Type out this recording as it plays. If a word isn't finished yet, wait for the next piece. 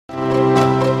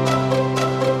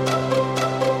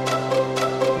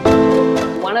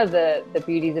of the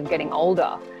beauties of getting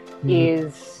older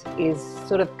is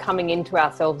sort of coming into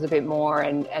ourselves a bit more,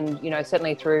 and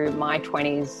certainly through my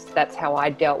 20s, that's how I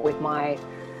dealt with my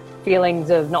feelings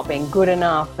of not being good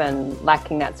enough and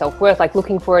lacking that self-worth, like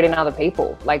looking for it in other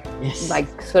people, like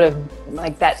sort of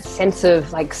like that sense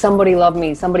of like, somebody love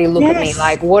me, somebody look at me,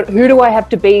 like who do I have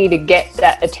to be to get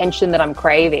that attention that I'm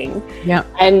craving?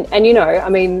 And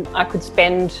I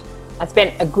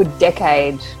spent a good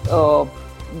decade or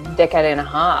decade and a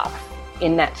half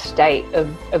in that state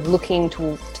of looking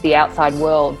to the outside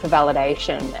world for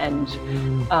validation and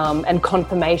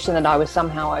confirmation that I was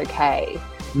somehow okay.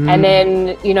 And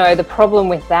then, the problem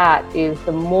with that is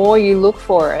the more you look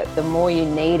for it, the more you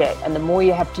need it, and the more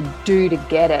you have to do to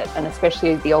get it. And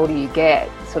especially the older you get,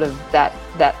 sort of that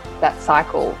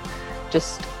cycle,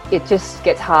 it just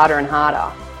gets harder and harder.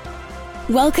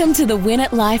 Welcome to the Win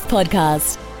at Life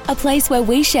podcast, a place where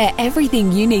we share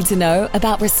everything you need to know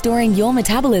about restoring your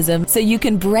metabolism so you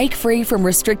can break free from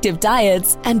restrictive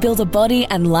diets and build a body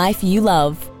and life you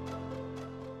love.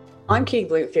 I'm Kitty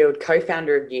Bloomfield,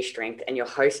 co-founder of New Strength and your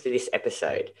host for this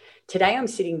episode. Today I'm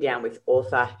sitting down with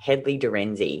author Hedley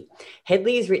Derenzie.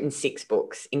 Hedley has written 6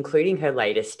 books, including her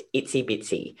latest, Itsy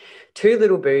Bitsy, 2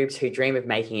 little boobs who dream of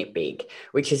making it big,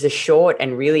 which is a short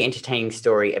and really entertaining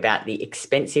story about the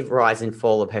expensive rise and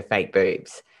fall of her fake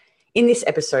boobs. In this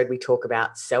episode, we talk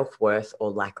about self-worth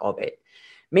or lack of it.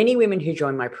 Many women who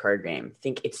join my program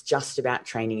think it's just about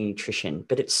training and nutrition,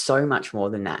 but it's so much more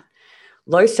than that.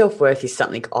 Low self-worth is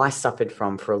something I suffered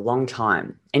from for a long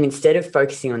time, and instead of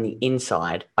focusing on the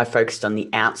inside, I focused on the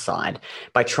outside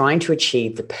by trying to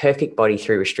achieve the perfect body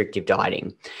through restrictive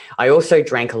dieting. I also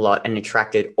drank a lot and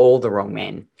attracted all the wrong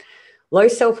men. Low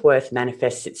self-worth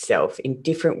manifests itself in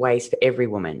different ways for every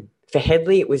woman. For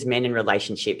Hedley, it was men in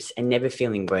relationships and never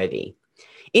feeling worthy.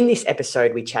 In this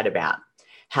episode, we chat about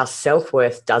how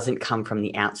self-worth doesn't come from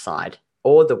the outside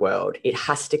or the world. It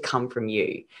has to come from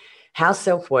you. How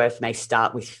self-worth may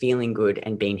start with feeling good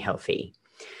and being healthy.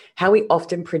 How we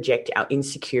often project our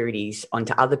insecurities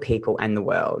onto other people and the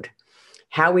world.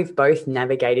 How we've both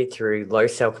navigated through low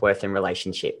self-worth in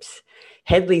relationships.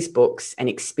 Hedley's books and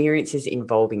experiences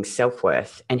involving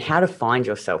self-worth and how to find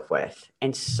your self-worth,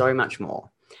 and so much more.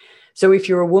 So if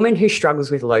you're a woman who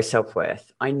struggles with low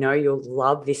self-worth, I know you'll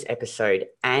love this episode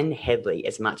and Hedley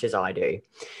as much as I do.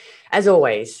 As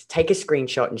always, take a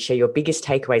screenshot and share your biggest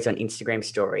takeaways on Instagram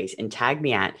stories and tag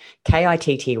me at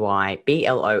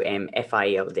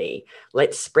KITTYBLOMFIELD.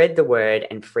 Let's spread the word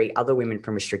and free other women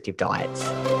from restrictive diets.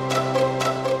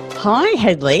 Hi,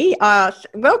 Hedley.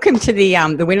 Welcome to the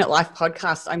Win at Life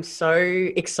podcast. I'm so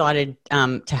excited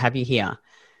to have you here.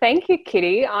 Thank you,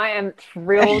 Kitty. I am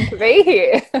thrilled to be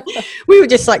here. We were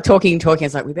just like talking. I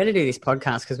was like, we better do this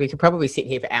podcast because we could probably sit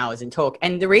here for hours and talk.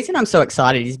 And the reason I'm so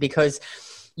excited is because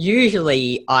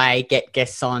usually I get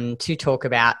guests on to talk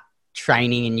about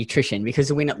training and nutrition, because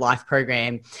the Win at Life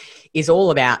program is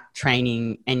all about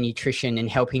training and nutrition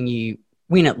and helping you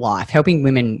win at life, helping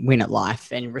women win at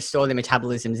life and restore their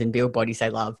metabolisms and build bodies they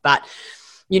love. But,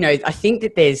 I think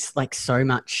that there's like so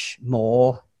much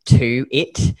more to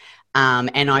it.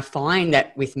 And I find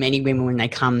that with many women when they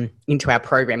come into our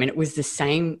program, and it was the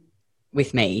same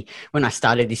with me when I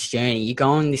started this journey, you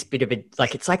go on this bit of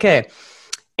it's like a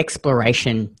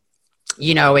exploration,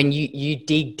 and you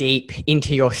dig deep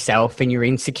into yourself and your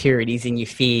insecurities and your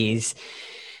fears.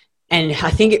 And I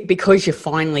think because you're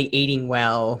finally eating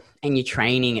well and you're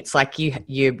training, it's like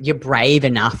you're brave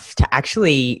enough to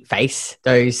actually face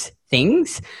those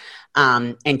things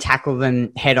and tackle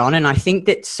them head on. And I think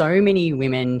that so many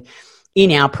women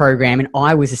in our program, and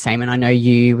I was the same, and I know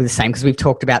you were the same because we've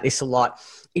talked about this a lot,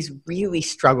 is really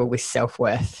struggle with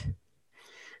self-worth.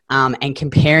 And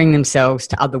comparing themselves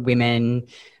to other women,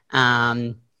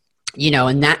 and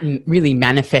that really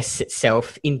manifests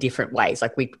itself in different ways.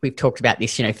 Like we've talked about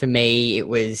this, for me, it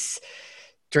was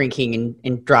drinking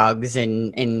and drugs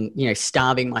and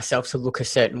starving myself to look a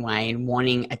certain way and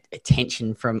wanting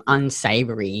attention from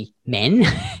unsavory men.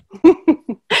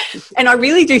 And I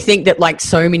really do think that like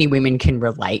so many women can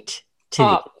relate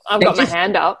to. I've got my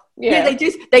hand up. Yeah,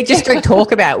 they just don't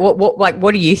talk about it.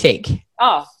 What do you think?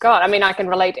 Oh God, I mean, I can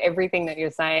relate to everything that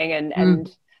you're saying,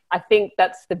 and I think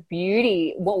that's the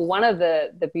beauty. Well, one of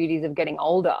the beauties of getting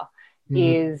older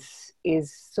is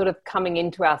sort of coming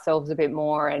into ourselves a bit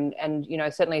more, and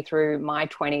certainly through my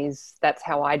 20s, that's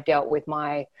how I dealt with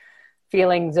my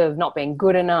feelings of not being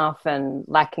good enough and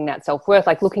lacking that self-worth,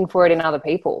 like looking for it in other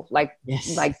people, like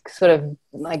sort of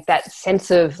like that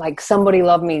sense of like, somebody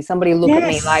love me, somebody look at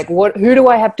me, like who do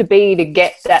I have to be to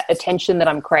get that attention that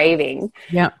I'm craving?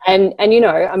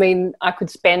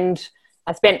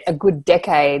 I spent a good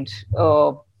decade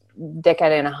or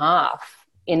decade and a half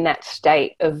in that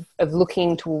state of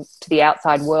looking to the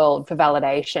outside world for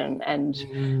validation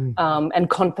and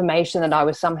confirmation that I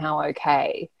was somehow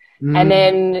okay. And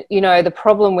then, you know, the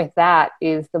problem with that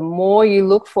is the more you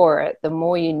look for it, the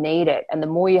more you need it, and the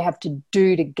more you have to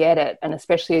do to get it. And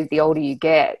especially the older you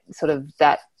get, sort of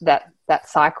that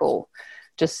cycle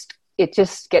just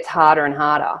gets harder and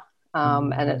harder.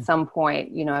 And at some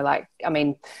point, you know, like, I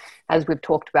mean, as we've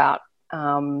talked about,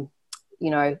 you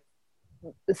know,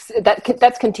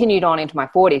 that's continued on into my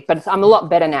 40s, but I'm a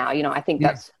lot better now. You know, I think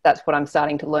that's what I'm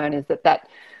starting to learn, is that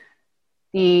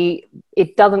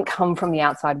it doesn't come from the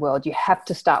outside world. You have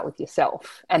to start with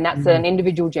yourself, and that's an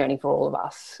individual journey for all of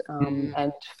us.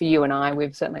 And for you and I,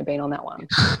 we've certainly been on that one.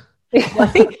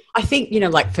 Well, I think, you know,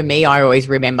 like for me, I always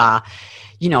remember,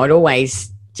 you know, I'd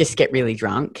always just get really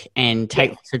drunk and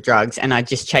take lots of drugs, and I'd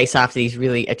just chase after these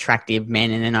really attractive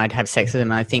men, and then I'd have sex with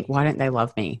them, and I'd think, why don't they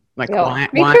love me? Like, why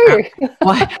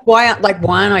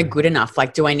aren't I good enough?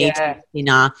 Like, do I need to be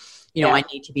thinner? You know, I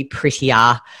need to be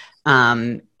prettier.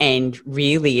 And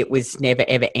really it was never,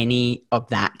 ever any of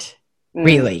that,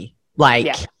 really.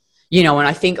 Like, you know, and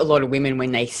I think a lot of women,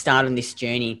 when they start on this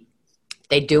journey,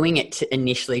 they're doing it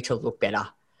initially to look better.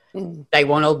 They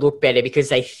want to look better because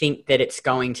they think that it's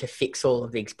going to fix all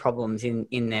of these problems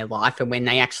in their life. And when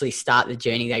they actually start the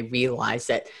journey, they realize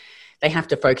that they have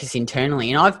to focus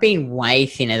internally. And I've been way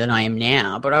thinner than I am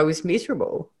now, but I was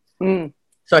miserable. So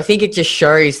I think it just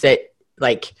shows that,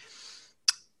 like,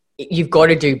 you've got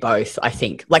to do both, I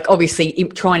think. Like, obviously,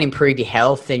 try and improve your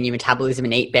health and your metabolism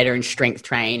and eat better and strength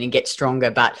train and get stronger.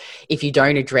 But if you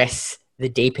don't address the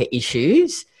deeper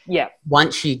issues,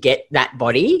 once you get that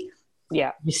body,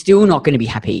 you're still not going to be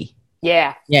happy.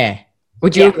 Yeah.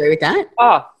 Would you agree with that?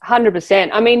 Oh,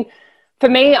 100%. I mean, for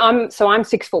me, I'm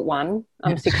 6'1".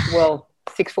 I'm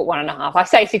 6'1.5". I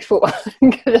say 6'1"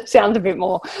 because it sounds a bit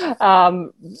more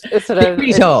sort of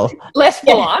pretty tall. Less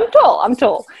full. I'm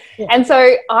tall. And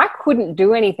so I couldn't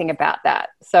do anything about that.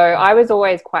 So I was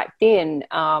always quite thin.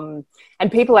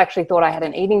 And people actually thought I had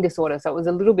an eating disorder. So it was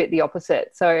a little bit the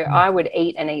opposite. So I would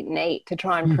eat and eat and eat to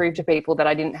try and prove to people that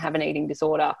I didn't have an eating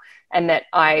disorder and that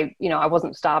I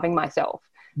wasn't starving myself.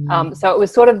 So it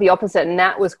was sort of the opposite. And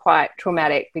that was quite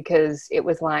traumatic because it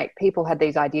was like people had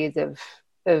these ideas of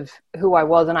who I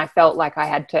was, and I felt like I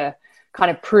had to kind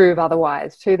of prove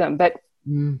otherwise to them. But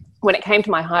when it came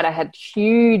to my height, I had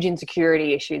huge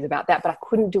insecurity issues about that, but I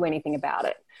couldn't do anything about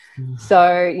it.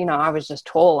 So, you know, I was just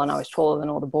tall, and I was taller than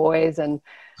all the boys, and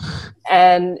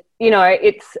you know,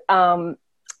 it's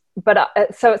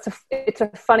so it's a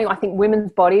funny, I think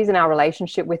women's bodies and our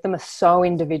relationship with them are so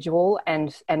individual,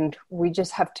 and we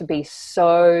just have to be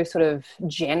so sort of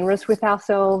generous with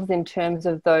ourselves in terms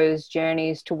of those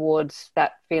journeys towards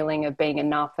that feeling of being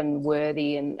enough and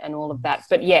worthy and all of that.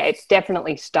 But yeah, it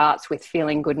definitely starts with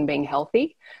feeling good and being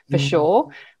healthy for sure.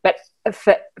 But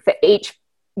for each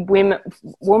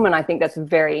woman, I think that's a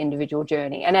very individual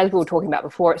journey. And as we were talking about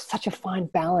before, it's such a fine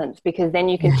balance, because then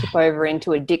you can tip over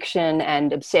into addiction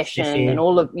and obsession and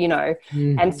all of, you know,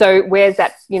 and so where's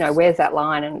that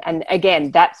line? And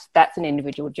again, that's an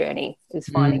individual journey, is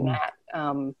finding that.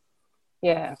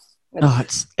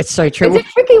 It's so true. It's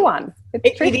a tricky one.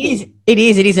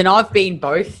 It is. And I've been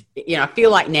both, you know, I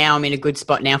feel like now I'm in a good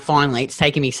spot now. Finally, it's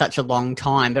taken me such a long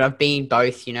time, but I've been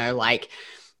both, you know, like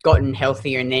gotten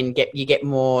healthier and then you get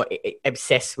more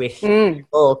obsessed with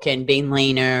bulk and being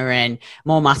leaner and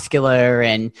more muscular,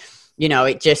 and, you know,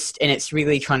 it's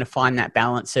really trying to find that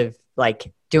balance of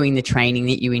like doing the training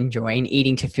that you enjoy and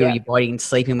eating to fuel your body and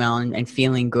sleeping well and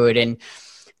feeling good and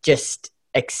just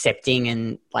accepting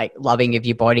and like loving of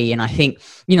your body. And I think,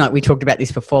 you know, we talked about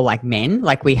this before, like men,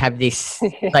 like we have this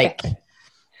like,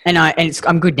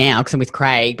 I'm good now because I'm with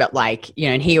Craig, but like, you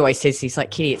know, and he always says, he's like,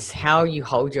 Kitty, it's how you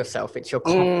hold yourself. It's your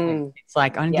confidence. It's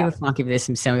like, I don't give a fuck if there's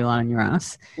some cellulite on your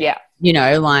ass. Yeah. You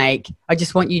know, like, I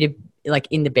just want you to, like,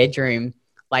 in the bedroom,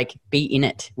 like, be in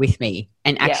it with me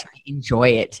and actually enjoy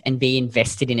it and be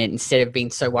invested in it instead of being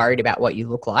so worried about what you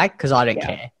look like, because I don't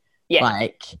care. Yeah.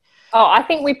 Like, I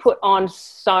think we put on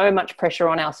so much pressure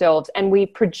on ourselves, and we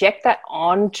project that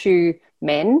onto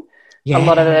men. A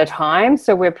lot of the time.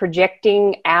 So we're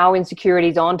projecting our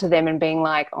insecurities onto them and being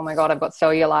like, oh my God, I've got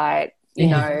cellulite, you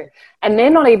know, and they're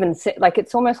not even like,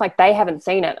 it's almost like they haven't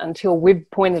seen it until we've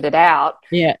pointed it out.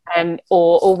 And,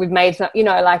 or we've made some, you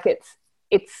know, like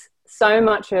it's so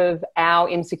much of our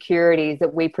insecurities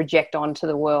that we project onto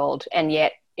the world. And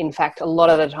yet, in fact, a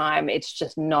lot of the time it's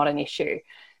just not an issue.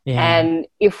 And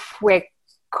if we're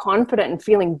confident and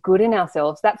feeling good in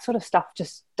ourselves, that sort of stuff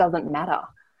just doesn't matter.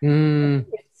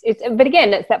 But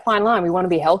again, it's that fine line. We want to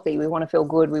be healthy. We want to feel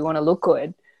good. We want to look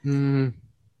good.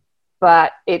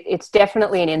 but it's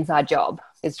definitely an inside job,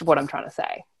 is what I'm trying to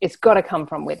say. It's got to come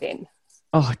from within.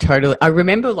 Oh, totally. I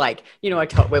remember, like, I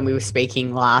talked when we were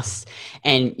speaking last,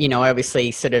 and,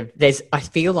 obviously sort of I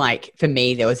feel like for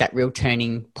me, there was that real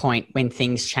turning point when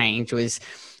things changed was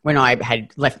when I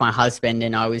had left my husband,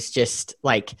 and I was just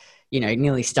like,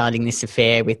 nearly starting this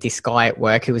affair with this guy at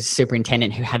work who was a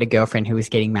superintendent who had a girlfriend who was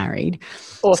getting married.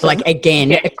 Awesome. So, like,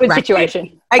 again, good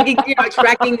situation.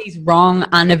 Attracting these wrong,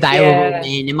 unavailable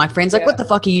men. And my friend's like, what the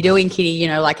fuck are you doing, Kitty?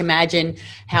 Like, imagine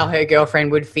how her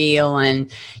girlfriend would feel. And,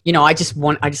 I just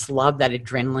love that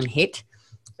adrenaline hit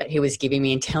that he was giving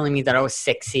me and telling me that I was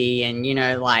sexy and,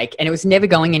 and it was never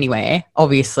going anywhere,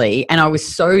 obviously. And I was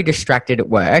so distracted at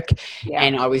work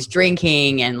and I was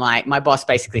drinking, and like my boss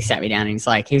basically sat me down and he's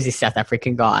like, he was this South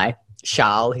African guy,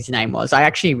 Charles, his name was. I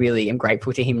actually really am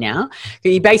grateful to him now.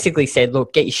 He basically said,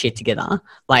 look, get your shit together.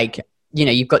 Like,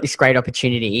 you've got this great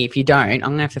opportunity. If you don't, I'm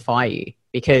going to have to fire you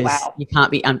because you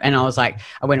can't be. And I was like,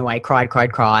 I went away,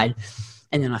 cried.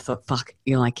 And then I thought, fuck,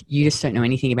 you just don't know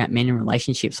anything about men and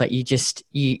relationships. Like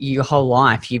your whole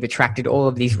life, you've attracted all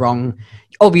of these wrong,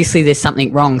 obviously there's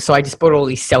something wrong. So I just bought all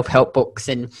these self-help books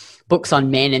and books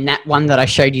on men. And that one that I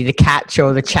showed you, The Catch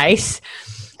or The Chase.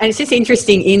 And it's just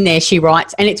interesting in there, she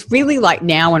writes, and it's really like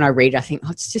now when I read, I think,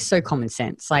 it's just so common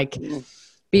sense. Like,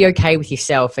 be okay with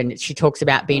yourself. And she talks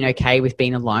about being okay with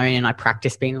being alone. And I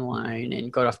practiced being alone and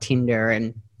got off Tinder.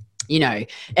 And,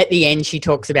 at the end, she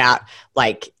talks about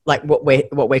like what we're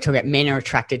talking about. Men are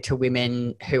attracted to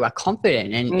women who are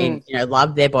confident and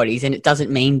love their bodies. And it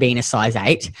doesn't mean being a size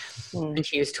 8. And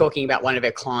she was talking about one of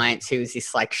her clients who was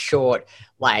this like short,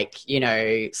 like,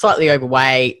 slightly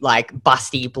overweight, like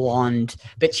busty blonde,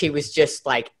 but she was just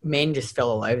like, men just fell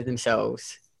all over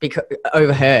themselves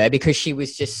over her because she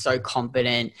was just so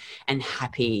confident and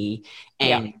happy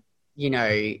and,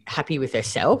 happy with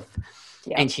herself.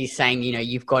 Yeah. And she's saying,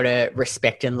 you've got to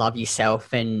respect and love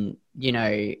yourself. And, and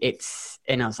I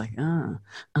was like,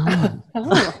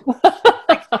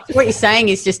 What you're saying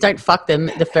is just don't fuck them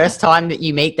the first time that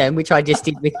you meet them, which I just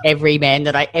did with every man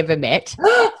that I ever met. Do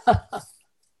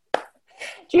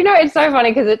it's so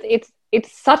funny because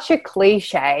it's such a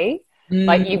cliche.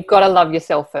 Like, you've got to love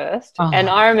yourself first. And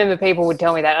I remember people would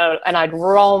tell me that and I'd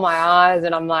roll my eyes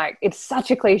and I'm like, it's such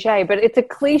a cliche, but it's a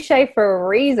cliche for a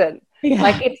reason. Yeah.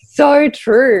 Like, it's so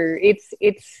true. It's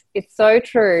so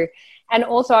true. And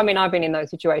also, I mean, I've been in those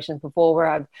situations before where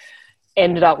I've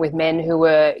ended up with men who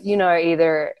were,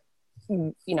 either,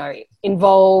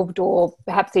 involved or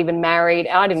perhaps even married.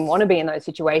 I didn't want to be in those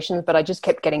situations, but I just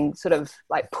kept getting sort of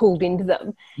like pulled into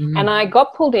them. And I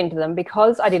got pulled into them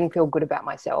because I didn't feel good about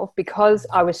myself, because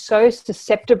I was so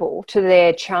susceptible to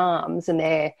their charms and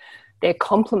their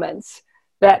compliments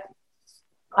that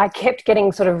I kept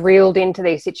getting sort of reeled into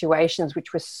these situations,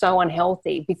 which was so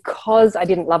unhealthy because I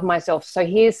didn't love myself. So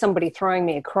here's somebody throwing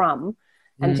me a crumb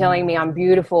and telling me I'm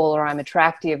beautiful or I'm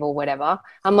attractive or whatever.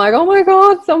 I'm like, oh my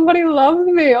God, somebody loves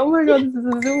me. Oh my God, this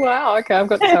is wow. Okay, I've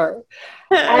got sorry.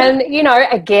 And,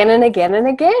 again and again and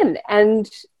again.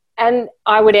 And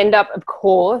I would end up, of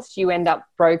course, you end up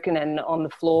broken and on the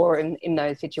floor in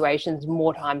those situations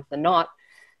more times than not.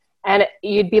 And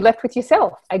you'd be left with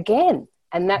yourself again.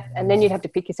 And then you'd have to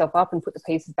pick yourself up and put the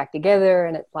pieces back together.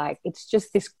 And it's like, it's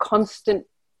just this constant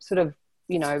sort of,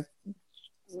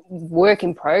 work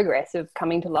in progress of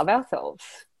coming to love ourselves.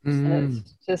 And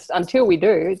it's just, until we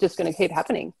do, it's just going to keep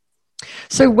happening.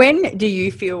 So when do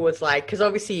you feel was like, because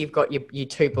obviously you've got your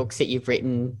 2 books that you've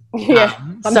written.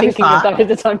 I'm so thinking far. of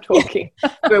those as I'm talking.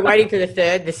 We're waiting for the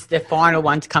third, the final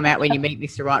one to come out when you meet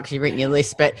Mr. Right, because you've written your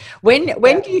list. But when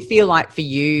do you feel like for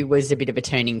you was a bit of a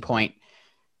turning point?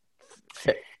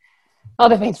 Oh,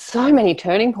 there have been so many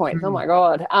turning points. Oh my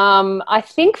God. I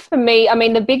think for me, I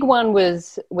mean, the big one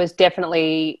was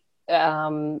definitely,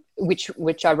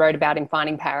 which I wrote about in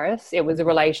Finding Paris. It was a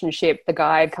relationship. The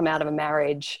guy had come out of a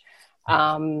marriage.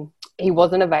 He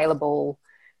wasn't available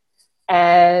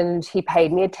and he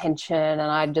paid me attention, and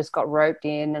I just got roped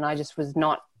in, and I just was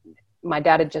not, my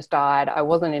dad had just died. I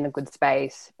wasn't in a good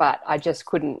space, but I just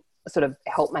couldn't sort of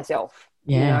help myself,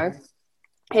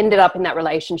 Ended up in that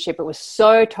relationship. It was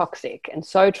so toxic and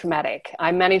so traumatic.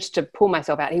 I managed to pull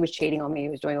myself out. He was cheating on me. He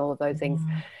was doing all of those things.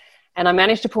 And I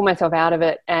managed to pull myself out of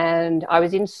it. And I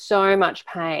was in so much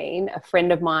pain. A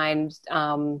friend of mine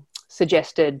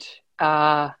suggested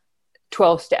a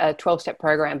 12-step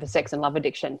program for sex and love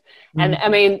addiction. And I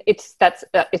mean, it's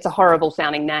a horrible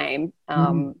sounding name.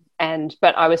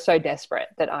 But I was so desperate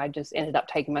that I just ended up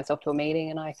taking myself to a meeting,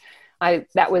 and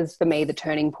that was for me the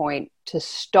turning point to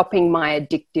stopping my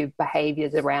addictive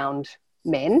behaviors around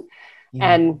men.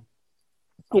 And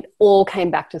it all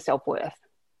came back to self-worth.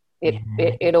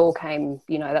 it all came,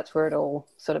 that's where it all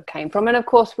sort of came from. And of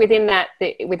course, within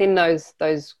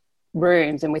those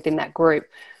rooms and within that group,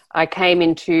 I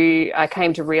came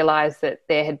to realize that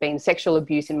there had been sexual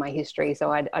abuse in my history.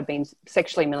 So I'd been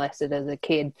sexually molested as a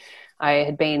kid. I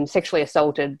had been sexually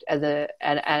assaulted as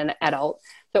an adult.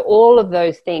 So all of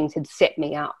those things had set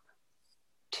me up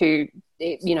to,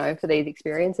 for these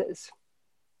experiences.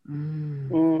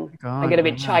 God, I get a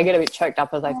bit choked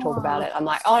up as I talk about it. I'm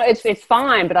like, oh, it's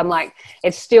fine, but I'm like,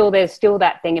 there's still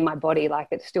that thing in my body, like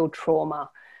it's still trauma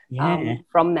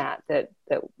from that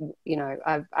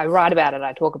I write about it,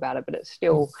 I talk about it, but it's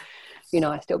still,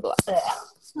 I still be like, ugh.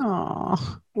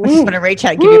 Oh, I just want to reach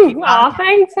out and give you a few. Oh,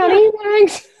 thanks, honey.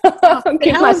 Thanks.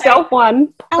 Give myself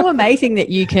one. How amazing that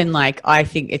you can, I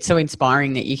think it's so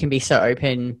inspiring that you can be so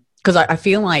open, because I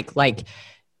feel like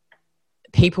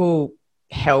people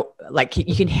help,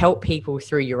 you can help people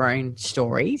through your own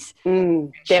stories,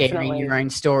 sharing your own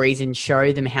stories and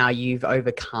show them how you've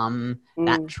overcome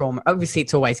that trauma. Obviously,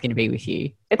 it's always going to be with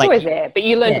you. It's always there, but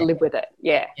you learn to live with it.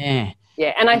 Yeah.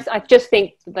 And I just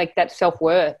think that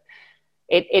self-worth,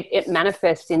 it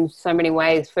manifests in so many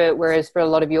ways. Whereas for a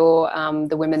lot of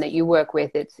the women that you work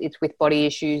with, it's with body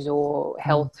issues or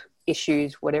health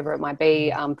issues, whatever it might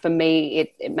be. For me,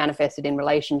 it manifested in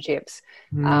relationships,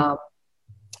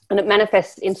 and it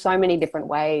manifests in so many different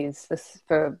ways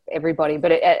for everybody.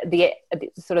 But the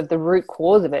sort of the root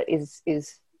cause of it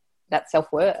is that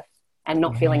self-worth and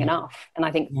not feeling enough. And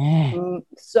I think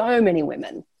so many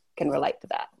women can relate to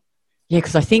that. Yeah,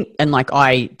 because I think, and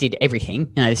I did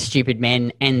everything, the stupid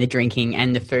men and the drinking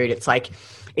and the food.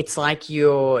 It's like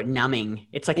you're numbing.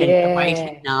 It's like a way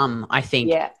to numb, I think.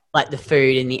 Yeah. Like the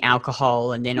food and the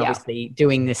alcohol, and then obviously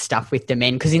doing this stuff with the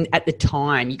men. Because at the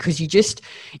time, because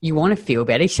you want to feel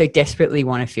better, you so desperately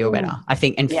want to feel better, I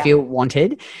think, and feel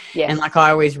wanted. Yes. And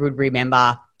I always would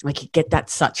remember, you get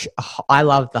that I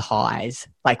love the highs,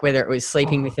 whether it was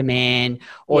sleeping with a man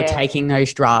or taking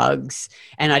those drugs,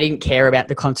 and I didn't care about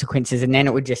the consequences, and then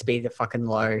it would just be the fucking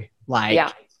low,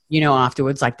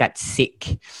 afterwards, that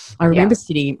sick. I remember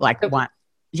sitting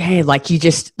you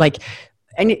just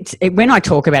and when I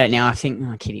talk about it now, I think,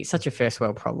 oh, Kitty, it's such a first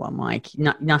world problem.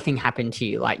 Nothing happened to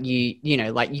you.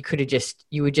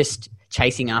 You were just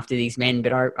chasing after these men.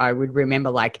 But I would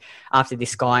remember, after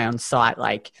this guy on site,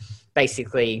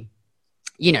 basically,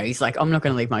 he's like, I'm not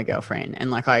going to leave my girlfriend.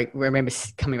 And I remember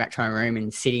coming back to my room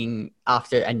and sitting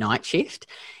after a night shift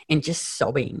and just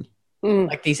sobbing,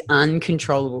 these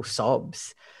uncontrollable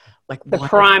sobs. The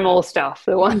primal stuff.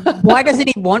 The one. Why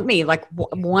doesn't he want me?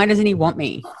 Why doesn't he want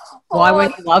me? Why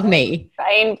won't he love me?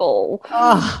 Painful.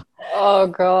 Oh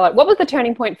God. What was the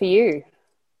turning point for you?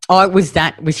 Oh, it was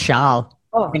that with Charles.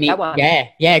 Oh, that one.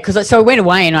 Yeah. Because I went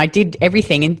away and I did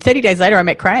everything, and 30 days later I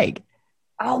met Craig.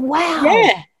 Oh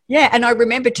wow. Yeah. And I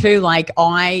remember too,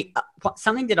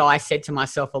 something that I said to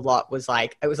myself a lot was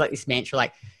it was this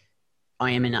mantra,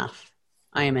 I am enough.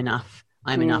 I am enough.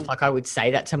 I'm enough. I would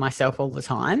say that to myself all the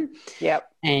time. Yep.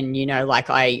 And,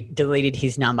 I deleted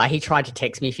his number. He tried to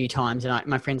text me a few times, and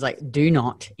my friend's do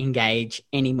not engage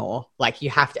anymore. You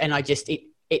have to. And I just,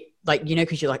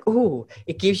 because you're oh,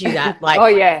 it gives you that, oh,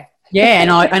 yeah.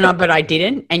 Yeah. But I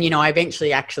didn't. And, I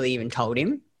eventually actually even told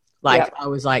him, I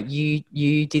was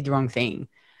you did the wrong thing.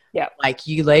 Yeah.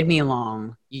 You led me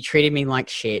along. You treated me like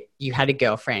shit. You had a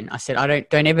girlfriend. I said,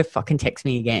 don't ever fucking text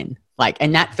me again.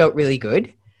 And that felt really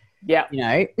good. Yeah.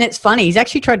 And it's funny. He's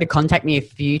actually tried to contact me a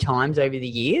few times over the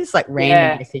years,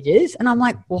 random messages. And I'm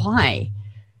like, why?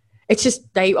 It's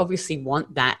just, they obviously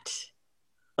want that.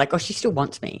 Oh, she still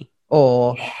wants me.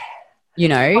 Or,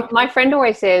 My friend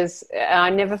always says, I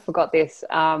never forgot this.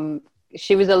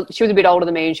 She was a bit older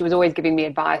than me, and she was always giving me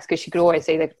advice because she could always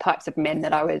see the types of men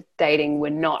that I was dating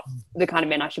were not the kind of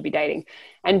men I should be dating.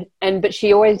 But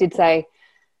she always did say,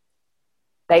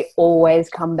 they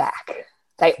always come back.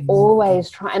 They always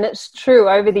try. And it's true.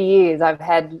 Over the years, I've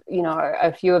had,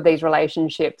 a few of these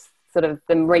relationships sort of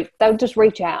they'll just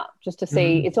reach out just to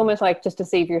see. It's almost just to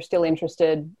see if you're still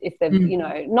interested, if they've,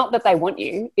 not that they want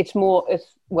you. It's more,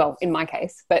 well, in my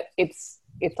case, but it's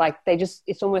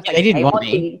it's almost they didn't want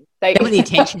me. They want the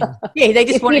attention. Yeah. They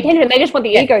just want the attention. They just want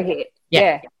the ego hit.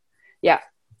 Yeah.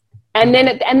 And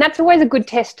and that's always a good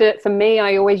test for me.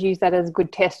 I always use that as a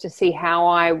good test to see how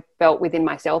I felt within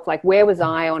myself. Where was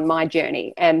I on my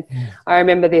journey? And I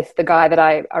remember the guy that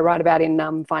I write about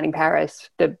in Finding Paris,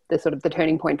 the sort of the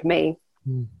turning point for me.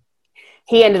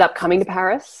 He ended up coming to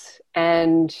Paris,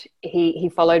 and he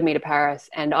followed me to Paris,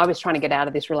 and I was trying to get out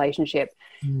of this relationship.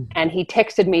 And he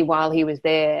texted me while he was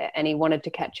there, and he wanted to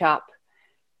catch up.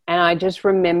 And I just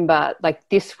remember,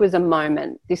 this was a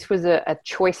moment, this was a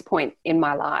choice point in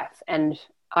my life. And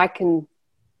I can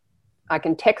I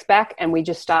can text back and we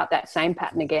just start that same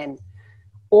pattern again.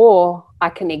 Or I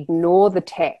can ignore the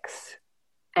text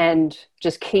and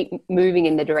just keep moving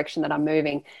in the direction that I'm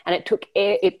moving. And it took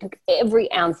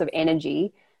every ounce of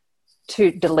energy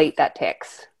to delete that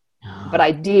text. But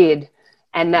I did.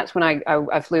 And that's when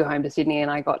I flew home to Sydney and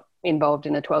I got involved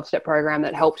in a 12-step program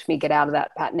that helped me get out of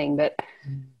that patterning. But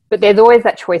there's always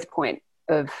that choice point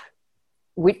of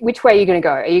which way are you going to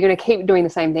go? Are you going to keep doing the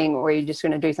same thing, or are you just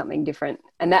going to do something different?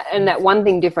 And that one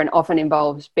thing different often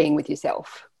involves being with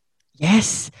yourself.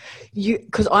 Yes,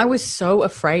 because I was so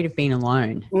afraid of being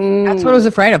alone. That's what I was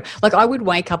afraid of. Like, I would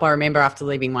wake up, I remember, after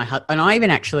leaving my husband, and I even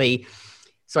actually,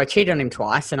 so I cheated on him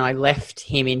twice, and I left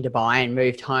him in Dubai and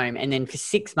moved home. And then for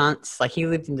 6 months, like, he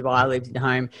lived in Dubai, I lived at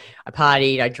home. I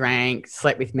partied, I drank,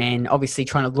 slept with men, obviously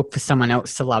trying to look for someone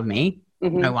else to love me.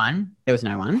 No one. There was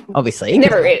no one, obviously. It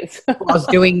never is. I was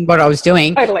doing what I was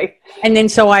doing. Totally. And then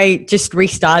so I just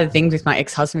restarted things with my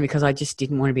ex-husband because I just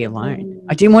didn't want to be alone.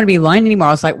 I didn't want to be alone anymore. I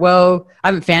was like, well, I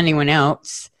haven't found anyone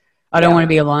else. I don't want to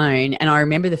be alone. And I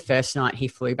remember the first night he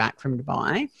flew back from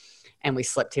Dubai and we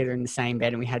slept together in the same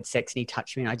bed and we had sex and he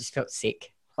touched me and I just felt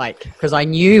sick. Like, because I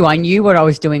knew what I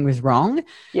was doing was wrong.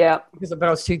 Yeah. But I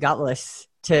was too gutless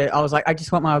I was like, I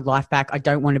just want my old life back. I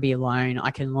don't want to be alone. I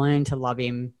can learn to love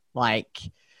him. Like,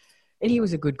 and he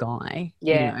was a good guy.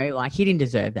 Yeah. You know, like, he didn't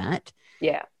deserve that.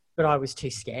 Yeah. But I was too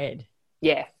scared.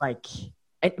 Yeah. Like,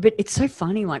 but it's so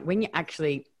funny, like, when you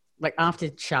actually, like, after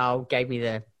Charles gave me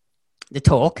the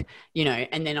talk, you know,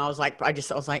 and then I was like,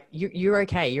 you're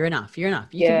okay. You're enough. You can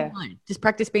be alone. Just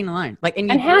practice being alone. Like, and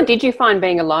how did you find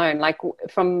being alone? Like,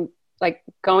 from, like,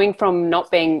 going from not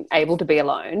being able to be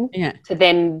alone to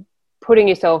then putting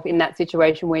yourself in that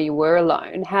situation where you were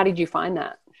alone. How did you find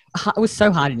that? It was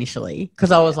so hard initially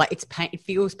because I was like, it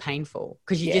feels painful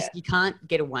because you can't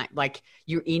get away. Like,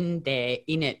 you're in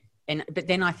it. But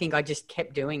then I think I just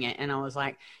kept doing it and I was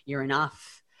like, you're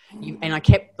enough. And I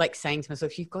kept, like, saying to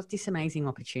myself, you've got this amazing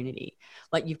opportunity.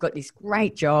 Like, you've got this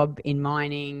great job in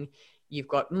mining. You've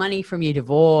got money from your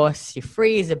divorce. You're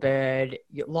free as a bird.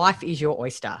 Your life is your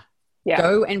oyster. Yeah.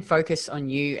 Go and focus on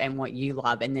you and what you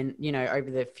love. And then, you know,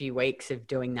 over the few weeks of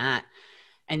doing that,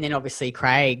 and then obviously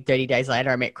Craig, 30 days later,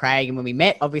 I met Craig. And when we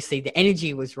met, obviously the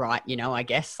energy was right, you know, I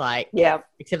guess. Like,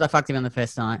 except I fucked him on the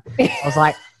first night. I was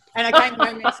like, and I came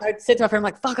home and so I said to her friend,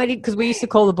 like, fuck, I did, because we used to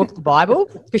call the book the Bible,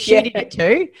 because she did it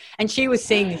too. And she was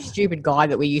seeing this stupid guy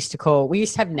that we used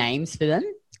to have names for them,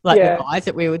 like the guys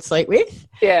that we would sleep with.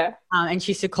 Yeah. And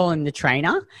she used to call him the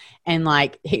trainer. And,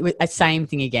 like, he was the same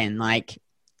thing again, like,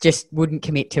 just wouldn't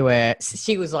commit to her.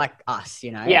 She was like us,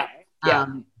 you know. Yeah.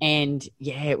 And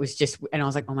it was just, and I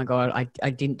was like, oh my God, I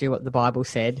didn't do what the Bible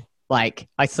said. Like,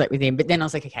 I slept with him, but then I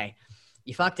was like, okay,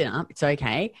 you fucked it up. It's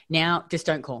okay. Now just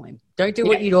don't call him. Don't do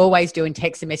what you'd always do and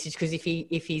text a message. Cause if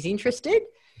he's interested,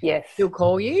 he'll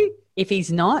call you. If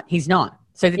he's not, he's not.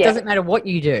 So it doesn't matter what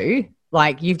you do.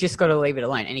 Like, you've just got to leave it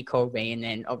alone. And he called me and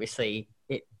then obviously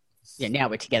now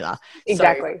we're together.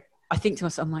 Exactly. So I think to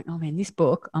myself, I'm like, oh man, this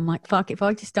book, I'm like, fuck, if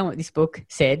I just done what this book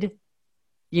said,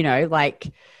 you know,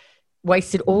 like,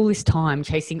 wasted all this time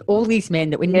chasing all these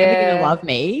men that were never going to love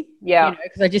me. Yeah. You know,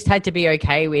 because I just had to be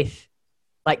okay with,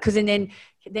 like, because and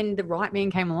then the right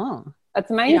man came along. That's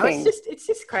amazing. You know, it's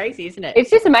just crazy, isn't it? It's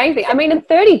just amazing. I mean, in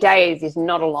 30 days is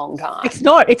not a long time. It's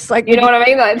not. It's like, you know what I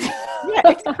mean? Like,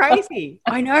 it's crazy.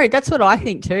 I know. That's what I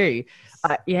think too.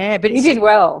 But you did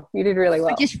well. You did really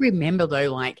well. I just remember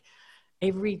though, like,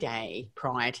 every day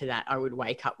prior to that, I would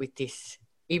wake up with this.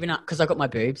 Even because I got my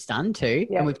boobs done too.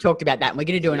 And we've talked about that. And we're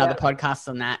going to do another podcast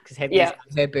on that because Hedley's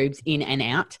got her boobs in and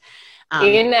out.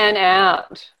 In and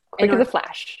out. Quick as a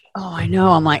flash. Oh, I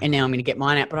know. I'm like, and now I'm going to get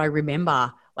mine out. But I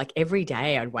remember, like, every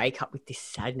day I'd wake up with this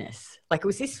sadness. Like, it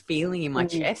was this feeling in my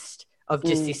chest of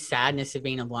just this sadness of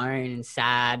being alone and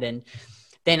sad. And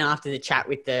then after the chat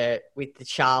with the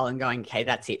Charles and going, okay,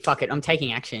 that's it. Fuck it. I'm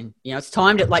taking action. You know, it's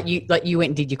time to, like you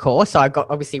went and did your course. So I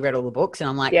obviously read all the books and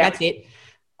I'm like, that's it.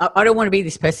 I don't want to be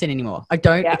this person anymore. I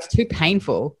don't, it's too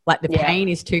painful. Like, the pain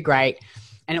is too great.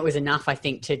 And it was enough, I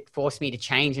think, to force me to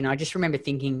change. And I just remember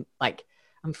thinking, like,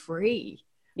 I'm free.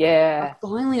 Yeah.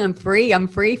 Finally, I'm free. I'm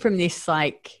free from this,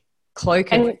 like,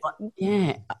 cloak. And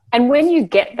when you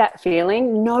get that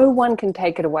feeling, no one can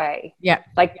take it away. Yeah.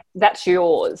 Like, that's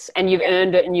yours and you've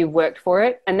earned it and you've worked for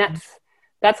it. And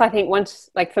that's, I think, once,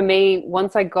 like, for me,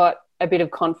 once I got a bit of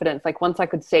confidence, like, once I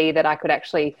could see that I could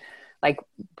actually, like,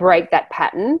 break that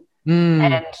pattern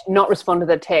and not respond to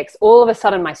the text, all of a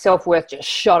sudden my self-worth just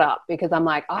shot up because I'm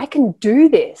like, I can do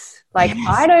this. Like,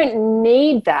 I don't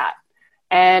need that.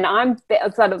 And I'm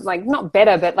sort of, like, not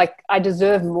better, but, like, I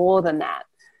deserve more than that.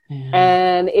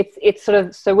 And it's sort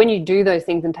of, so when you do those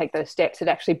things and take those steps, it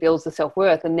actually builds the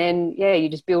self-worth, and then you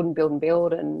just build and build and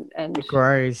build, and it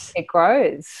grows.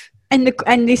 And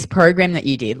this program that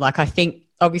you did, like, I think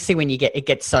obviously when it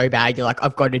gets so bad, you're like,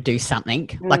 I've got to do something.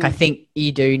 Like, I think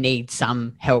you do need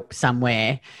some help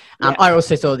somewhere. I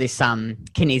also saw this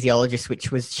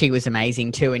kinesiologist, she was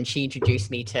amazing too, and she introduced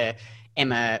me to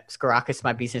Emma Skorakis,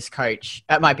 my business coach,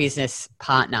 my business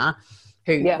partner,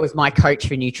 who was my coach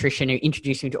for nutrition, who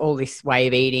introduced me to all this way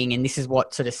of eating, and this is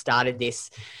what sort of started this.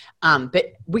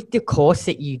 But with the course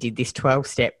that you did, this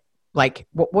 12-step, like,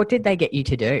 what did they get you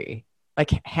to do?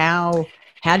 Like, how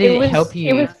did it help you?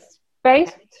 It was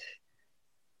based.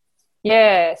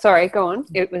 Yeah, sorry, go on.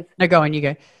 No, go on, you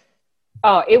go.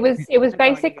 Oh, it was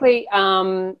basically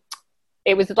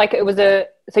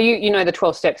so you know the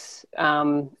 12 steps,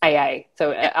 AA,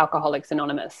 so Alcoholics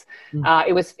Anonymous.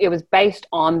 It was based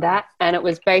on that, and it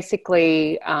was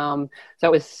basically so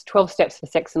it was 12 steps for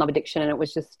sex and love addiction, and it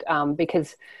was just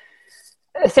because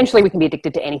essentially we can be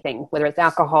addicted to anything, whether it's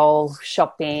alcohol,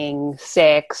 shopping,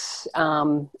 sex,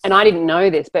 and I didn't know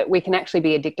this, but we can actually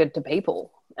be addicted to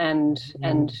people and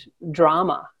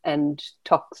drama and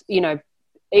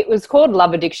it was called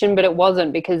love addiction, but it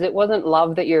wasn't, because it wasn't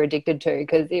love that you're addicted to,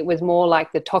 because it was more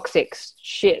like the toxic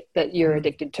shit that you're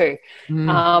addicted to.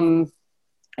 And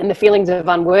the feelings of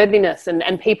unworthiness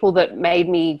and people that made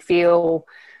me feel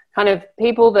kind of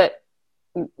people that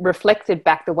reflected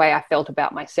back the way I felt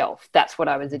about myself. That's what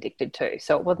I was addicted to.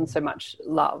 So it wasn't so much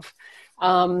love.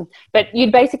 But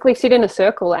you'd basically sit in a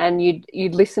circle and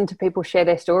you'd listen to people share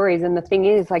their stories. And the thing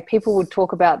is, like, people would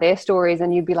talk about their stories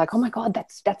and you'd be like, oh my God,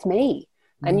 that's me.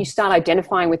 And you start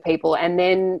identifying with people. And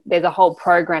then there's a whole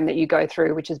program that you go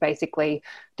through, which is basically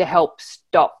to help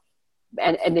stop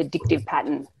an addictive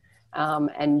pattern.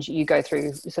 And you go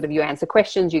through sort of, you answer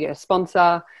questions, you get a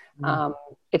sponsor.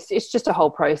 It's just a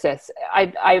whole process.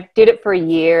 I did it for a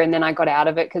year and then I got out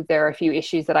of it because there are a few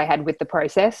issues that I had with the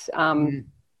process.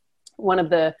 One of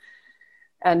the,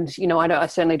 and I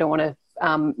certainly don't want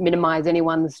to minimize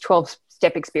anyone's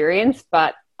 12-step experience,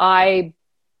 but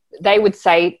they would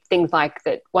say things like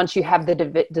that once you have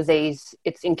the disease,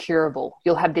 it's incurable.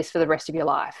 You'll have this for the rest of your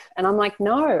life. And I'm like,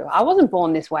 no, I wasn't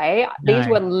born this way. No. These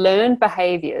were learned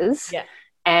behaviors. Yeah.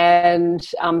 And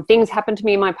things happened to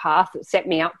me in my past that set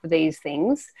me up for these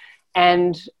things.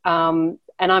 And I'm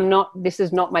not, this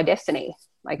is not my destiny.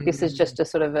 Like, this is just a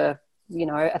sort of a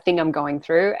thing I'm going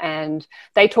through. And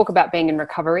they talk about being in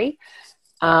recovery,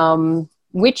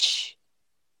 which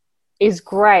is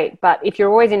great. But if you're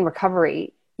always in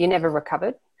recovery, you never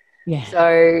recovered. Yeah.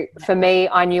 So for me,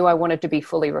 I knew I wanted to be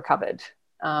fully recovered.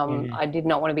 I did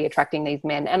not want to be attracting these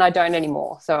men, and I don't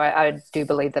anymore. So I do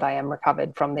believe that I am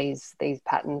recovered from these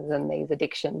patterns and these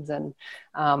addictions. And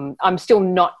I'm still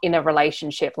not in a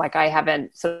relationship. Like, I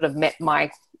haven't sort of met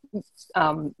my,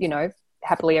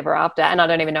 happily ever after. And I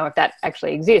don't even know if that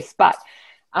actually exists, but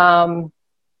I'm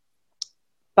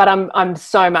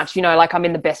so much, like, I'm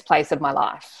in the best place of my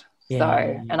life.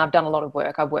 And I've done a lot of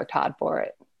work. I've worked hard for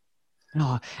it.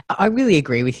 Oh, I really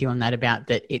agree with you on that, about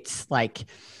that. It's like,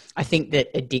 I think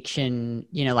that addiction,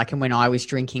 like, and when I was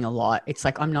drinking a lot, it's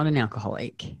like, I'm not an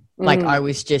alcoholic. Like, I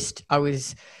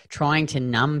was trying to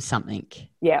numb something.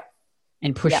 Yeah.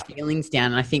 And push feelings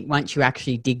down. And I think once you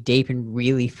actually dig deep and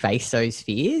really face those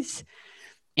fears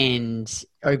and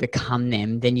overcome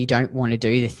them, then you don't want to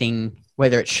do the thing,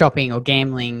 whether it's shopping or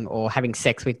gambling or having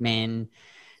sex with men,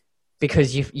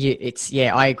 because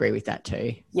I agree with that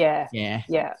too. Yeah.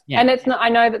 And it's not, I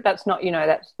know that's not,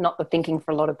 that's not the thinking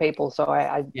for a lot of people. So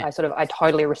I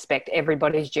totally respect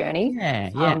everybody's journey.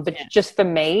 But just for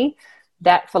me,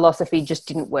 that philosophy just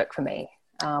didn't work for me.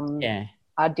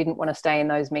 I didn't want to stay in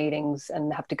those meetings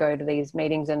and have to go to these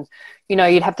meetings and,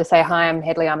 you'd have to say, hi, I'm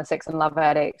Hedley, I'm a sex and love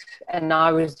addict. And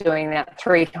I was doing that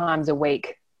 3 times a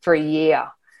week for a year.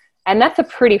 And that's a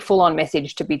pretty full-on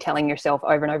message to be telling yourself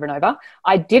over and over and over.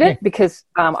 I did it because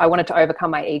I wanted to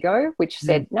overcome my ego, which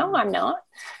said, no, I'm not.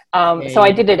 So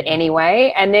I did it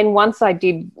anyway. And then once I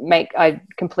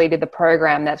completed the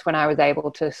program, that's when I was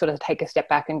able to sort of take a step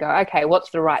back and go, okay,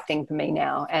 what's the right thing for me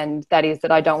now? And that is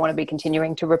that I don't want to be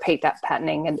continuing to repeat that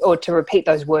patterning or to repeat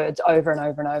those words over and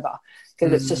over and over,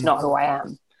 because it's just not who I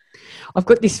am. I've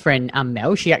got this friend,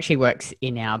 Mel. She actually works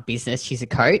in our business. She's a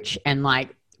coach, and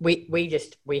like, we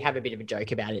have a bit of a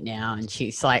joke about it now, and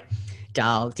she's like,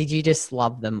 Darl, did you just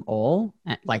love them all?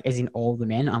 Like, as in all the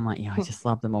men? I'm like, yeah, I just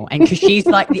love them all. And because she's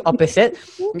like the opposite.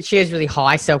 She has really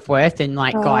high self-worth, and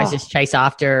like guys just chase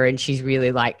after her, and she's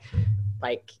really like,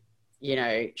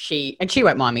 she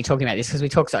won't mind me talking about this because we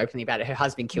talk so openly about it. Her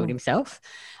husband killed himself.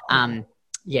 Like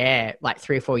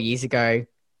 3 or 4 years ago.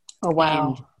 Oh,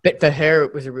 wow. But for her,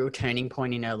 it was a real turning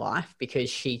point in her life because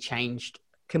she changed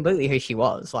completely who she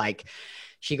was. Like,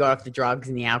 she got off the drugs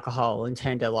and the alcohol and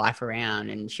turned her life around,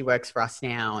 and she works for us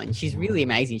now, and she's really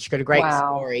amazing. She's got a great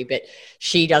story, but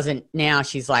she doesn't now.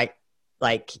 She's like,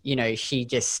 you know,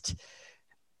 she's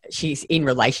in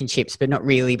relationships, but not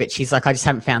really. But she's like, I just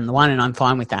haven't found the one, and I'm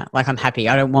fine with that. Like, I'm happy.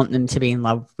 I don't want them to be in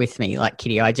love with me, like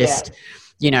Kitty. I just,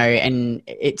 you know, and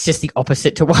it's just the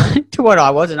opposite to what I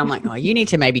was. And I'm like, oh, you need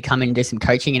to maybe come and do some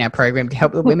coaching in our program to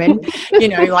help the women, you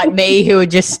know, like me, who are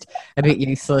just a bit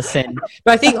useless.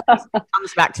 But I think it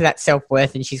comes back to that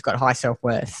self-worth, and she's got high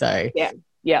self-worth. So yeah,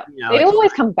 you know, it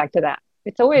always comes back to that.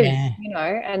 It's always, you know,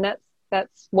 and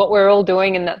that's what we're all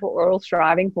doing, and that's what we're all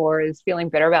striving for, is feeling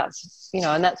better about, you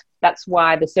know, and that's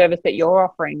why the service that you're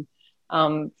offering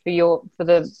for your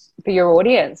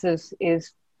audience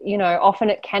is, you know,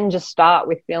 often it can just start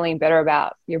with feeling better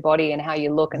about your body and how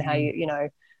you look and how you know,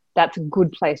 that's a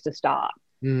good place to start.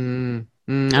 And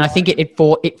I think it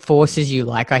forces you,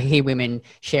 like I hear women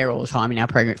share all the time in our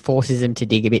program, it forces them to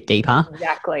dig a bit deeper.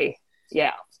 Exactly.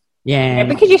 Yeah. Yeah,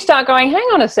 because you start going, hang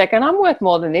on a second, I'm worth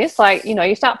more than this. Like, you know,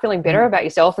 you start feeling better about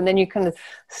yourself, and then you kind of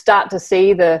start to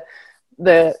see the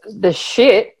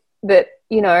shit that,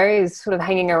 you know, is sort of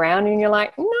hanging around, and you're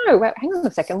like, no, wait, hang on a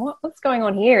second, what's going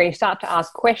on here? And you start to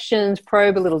ask questions,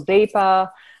 probe a little deeper,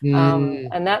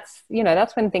 and that's, you know,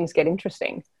 that's when things get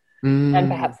interesting. And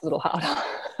perhaps a little harder.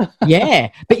 Yeah,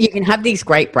 but you can have these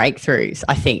great breakthroughs,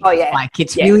 I think. Oh, yeah. Like,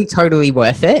 it's really totally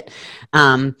worth it.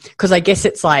 Because I guess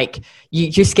it's like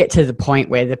you just get to the point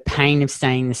where the pain of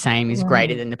staying the same is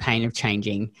greater than the pain of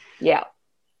changing. Yeah.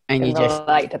 And you just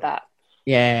relate to that.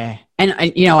 Yeah.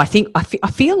 And you know, I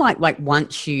feel like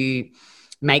once you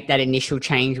make that initial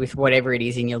change with whatever it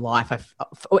is in your life,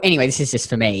 anyway, this is just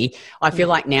for me. I feel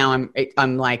like now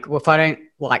I'm like, well, if I don't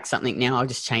like something now, I'll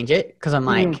just change it, because I'm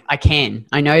like,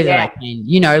 I know that I can,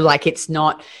 you know, like, it's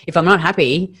not, if I'm not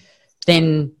happy,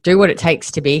 then do what it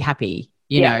takes to be happy,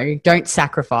 you know, don't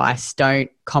sacrifice,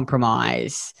 don't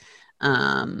compromise,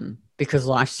 because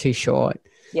life's too short.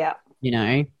 Yeah. You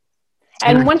know?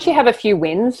 And once you have a few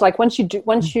wins, like once you,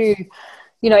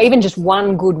 you know, even just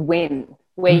one good win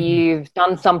where you've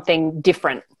done something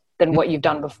different than what you've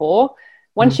done before,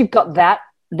 once you've got that,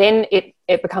 then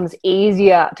it becomes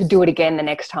easier to do it again the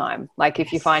next time. Like,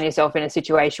 if you find yourself in a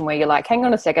situation where you're like, hang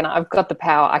on a second, I've got the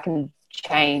power, I can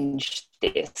change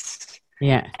this.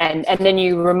 Yeah. And then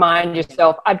you remind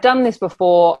yourself, I've done this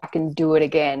before, I can do it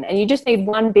again. And you just need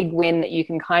one big win that you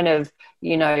can kind of,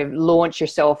 you know, launch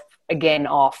yourself again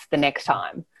off the next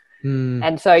time.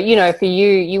 And so, you know, for you,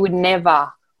 you would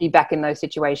never be back in those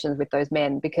situations with those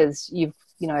men, because you've,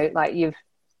 you know, like you've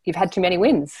had too many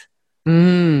wins.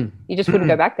 You just wouldn't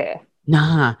go back there.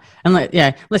 Nah.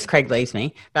 Unless Craig leaves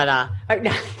me. But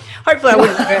hopefully I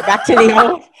wouldn't go back to the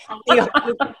old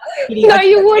no,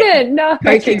 you wouldn't. No.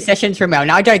 Coaching sessions from Mel.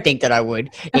 No, I don't think that I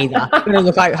would either.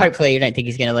 Look, hopefully you don't think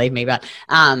he's going to leave me, but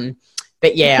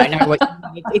yeah, I know what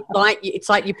it's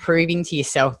like you're proving to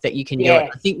yourself that you can do it.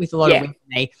 I think with a lot of women,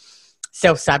 they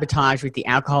self-sabotage with the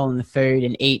alcohol and the food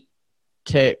and eat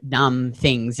to numb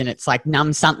things, and it's like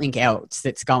numb something else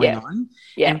that's going on.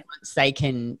 And once they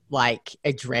can like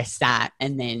address that,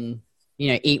 and then,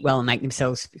 you know, eat well and make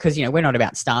themselves, because, you know, we're not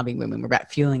about starving women, we're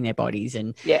about fueling their bodies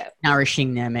and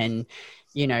nourishing them, and,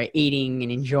 you know, eating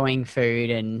and enjoying food,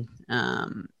 and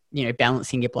you know,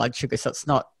 balancing your blood sugar. So it's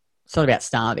not about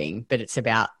starving, but it's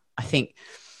about, I think,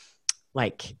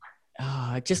 like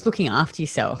just looking after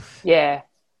yourself. You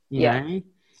know,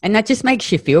 and that just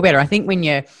makes you feel better. I think when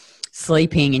you're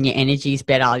sleeping and your energy is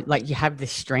better, like, you have the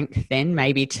strength then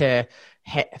maybe to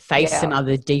face some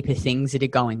other deeper things that are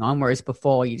going on, whereas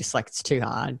before you just like, it's too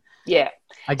hard.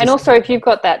 And also, if you've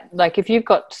got that, like, if you've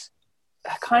got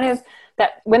kind of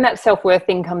that, when that self-worth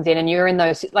thing comes in and you're in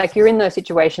those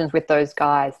situations with those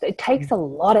guys, it takes a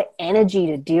lot of energy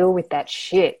to deal with that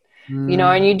shit. You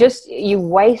know, and you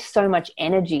waste so much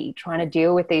energy trying to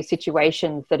deal with these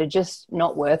situations that are just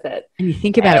not worth it. And you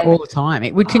think about it all the time.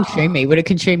 It would consume me. Would it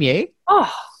consume you?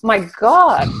 Oh my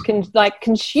God,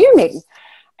 consuming.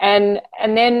 And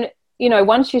then, you know,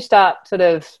 once you start sort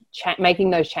of making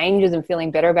those changes and feeling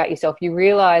better about yourself, you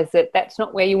realize that that's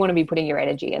not where you want to be putting your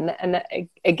energy. And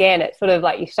again, it's sort of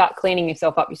like you start cleaning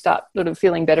yourself up, you start sort of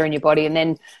feeling better in your body. And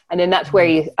then that's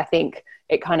where I think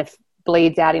it kind of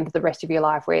bleeds out into the rest of your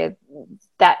life, where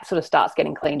that sort of starts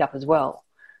getting cleaned up as well.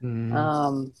 You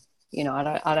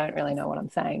know, I don't really know what I'm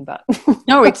saying, but I don't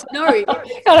know if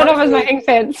it's making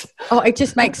sense. Oh, it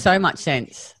just makes so much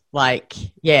sense. Like,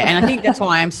 and I think that's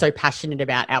why I'm so passionate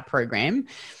about our program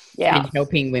and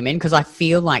helping women, because I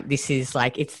feel like this is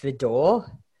like, it's the door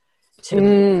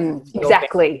to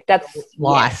exactly. That's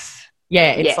life.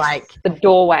 Yeah, it's like the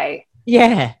doorway.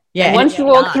 Yeah. And once you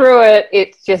walk through it,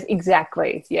 it's just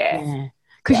exactly, yeah.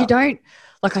 Because you don't,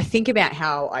 like, I think about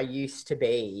how I used to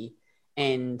be,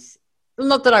 and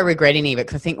not that I regret any of it,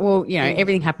 because I think, well, you know,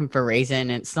 everything happened for a reason.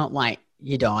 And it's not like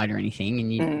you died or anything,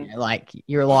 and you know, like,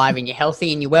 you're alive and you're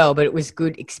healthy and you're well, but it was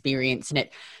good experience, and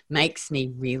it makes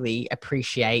me really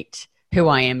appreciate who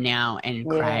I am now and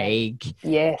Craig.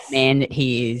 Yes. Man, that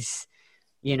he is,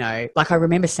 you know, like, I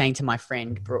remember saying to my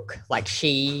friend Brooke, like,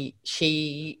 she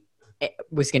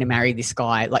was going to marry this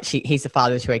guy. Like, he's the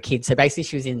father to her kids. So basically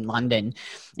she was in London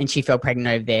and she fell pregnant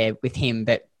over there with him,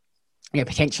 but you know,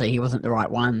 potentially he wasn't the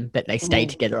right one, but they stayed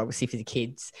together obviously for the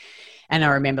kids. And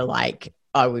I remember, like,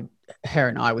 her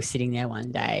and I were sitting there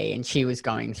one day, and she was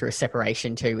going through a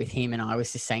separation too with him. And I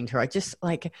was just saying to her,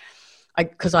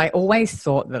 because I always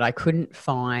thought that I couldn't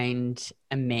find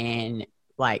a man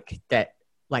like that,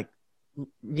 like,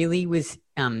 really was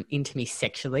into me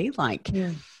sexually, like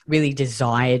really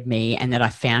desired me, and that I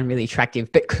found really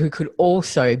attractive, but who could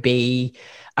also be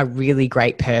a really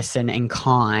great person and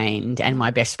kind and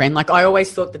my best friend. Like, I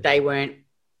always thought that they weren't,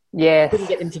 couldn't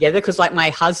get them together, because like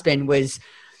my husband was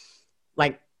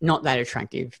like not that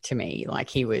attractive to me. Like,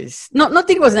 he was not that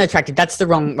he wasn't attractive, that's the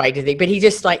wrong way to think, but he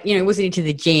just, like, you know, wasn't into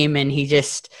the gym, and he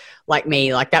just, like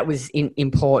me, like, that was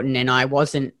important, and I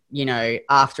wasn't, you know,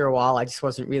 after a while I just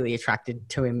wasn't really attracted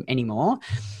to him anymore.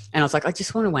 And I was like, I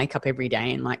just want to wake up every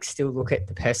day and, like, still look at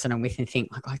the person I'm with and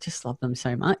think, like, I just love them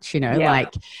so much, you know,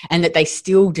 like, and that they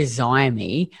still desire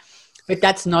me, but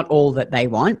that's not all that they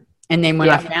want. And then when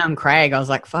I found Craig, I was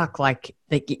like, fuck, like,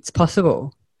 it's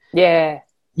possible. Yeah.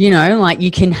 You know, like,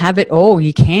 you can have it all.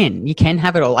 You can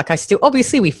have it all. Like,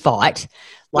 obviously we fight.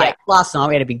 Like, last night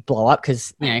we had a big blow up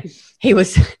because, you know, he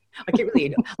was, I get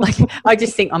really, like, I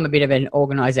just think I'm a bit of an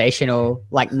organizational,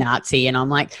 like, Nazi, and I'm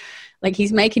like,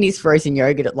 he's making his frozen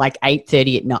yogurt at like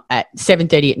 8:30 at night, at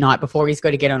 7:30 at night, before he's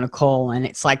got to get on a call, and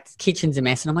it's like the kitchen's a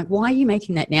mess. And I'm like, why are you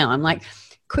making that now? I'm like,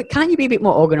 quick, can't you be a bit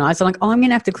more organized? I'm like, oh, I'm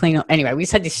going to have to clean up. Anyway, we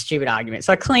just had this stupid argument.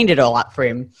 So I cleaned it all up for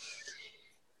him.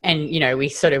 And, you know, we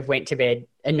sort of went to bed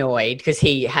annoyed because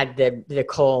he had the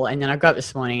call. And then I got up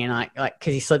this morning, and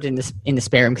because he slept in the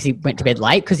spare room because he went to bed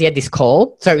late because he had this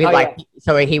call. So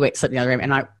so he went, slept in the other room,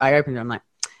 and I opened it. I'm like,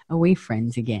 are we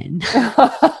friends again?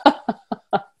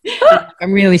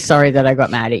 I'm really sorry that I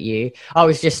got mad at you. I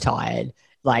was just tired.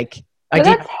 Like,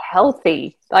 that's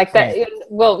healthy. Like that. Yeah.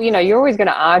 Well, you know, you're always going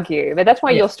to argue, but that's why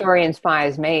your story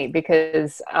inspires me,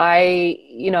 because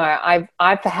I've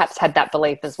perhaps had that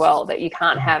belief as well, that you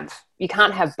can't have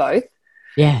both.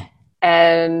 Yeah.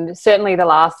 And certainly the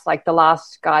last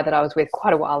guy that I was with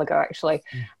quite a while ago, actually,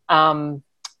 he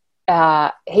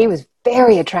was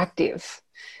very attractive,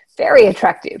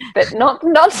 but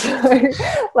not so,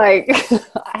 like,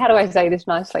 how do I say this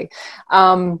nicely?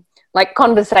 Like,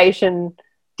 conversation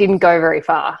didn't go very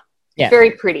far. Yeah.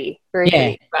 Very pretty, but,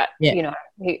 you know,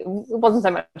 it wasn't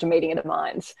so much a meeting of the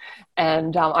minds.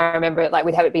 And I remember, like,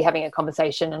 we'd be having a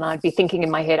conversation, and I'd be thinking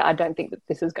in my head, I don't think that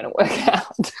this is going to work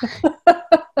out.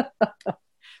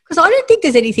 Because I don't think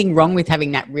there's anything wrong with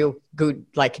having that real good,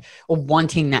 like, or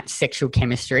wanting that sexual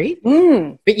chemistry,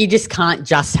 but you just can't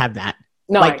just have that.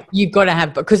 No. Like, you've got to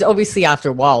have, because obviously after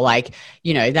a while, like,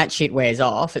 you know, that shit wears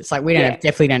off. It's like, we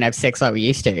definitely don't have sex like we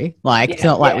used to. Like, it's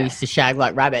not like we used to shag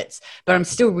like rabbits, but I'm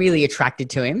still really attracted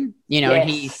to him, you know, and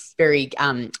he's very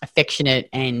affectionate,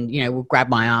 and, you know, will grab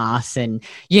my ass, and,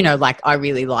 you know, like, I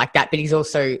really like that, but he's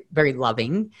also very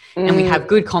loving, and we have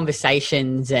good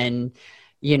conversations, and,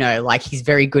 you know, like, he's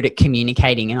very good at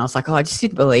communicating. And I was like, oh, I just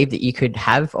didn't believe that you could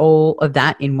have all of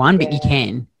that in one, but you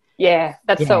can. Yeah,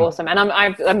 that's so awesome. And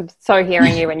I'm so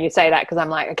hearing you when you say that, because I'm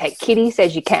like, okay, Kitty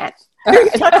says you can't. I'm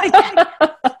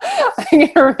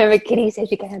going to remember, Kitty says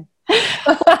you can.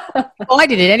 I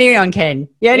did it. Anyone can.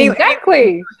 Yeah,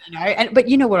 exactly. You know, but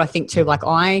you know what I think too? Like,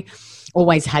 I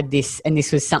always had this, and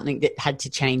this was something that had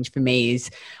to change for me, is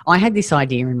I had this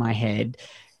idea in my head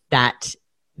that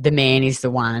the man is the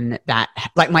one that,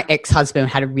 like, my ex-husband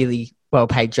had a really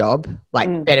well-paid job,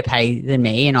 like better pay than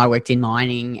me, and I worked in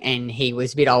mining, and he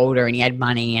was a bit older and he had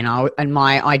money, and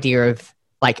my idea of,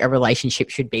 like, a relationship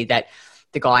should be that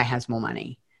the guy has more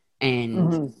money,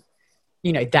 and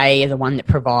you know, they are the one that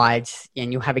provides,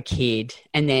 and you'll have a kid.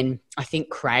 And then I think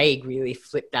Craig really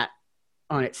flipped that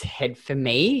on its head for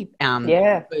me,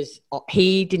 because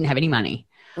he didn't have any money.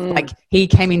 Like, he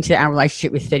came into our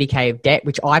relationship with 30K of debt,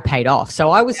 which I paid off.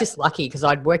 So I was just lucky, because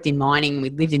I'd worked in mining, we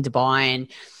lived in Dubai,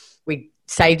 and we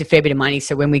saved a fair bit of money.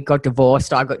 So when we got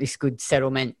divorced, I got this good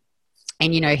settlement.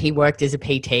 And, you know, he worked as a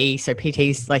PT. So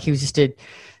PT's, like, he was just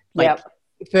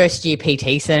first year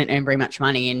PT, so I didn't earn very much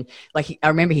money. And like, I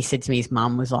remember he said to me, his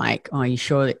mum was like, "Oh, are you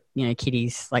sure that, you know,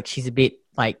 Kitty's like, she's a bit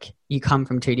like, you come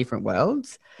from two different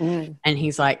worlds." And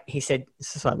he's like, he said,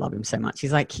 this is why I love him so much.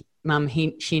 He's like, "Mum,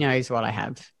 she knows what I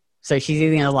have. So she's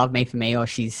either going to love me for me or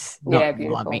she's not going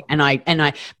to love me."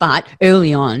 But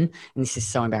early on, and this is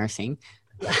so embarrassing,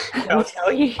 I'll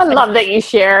tell you. I love that you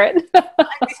share it.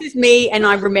 This is me. And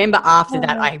I remember after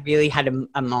that, I really had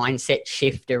a mindset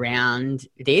shift around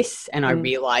this. And I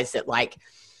realized that, like,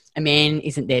 a man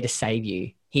isn't there to save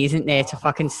you. He isn't there to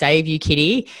fucking save you,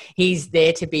 Kitty. He's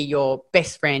there to be your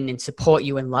best friend and support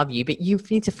you and love you. But you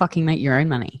need to fucking make your own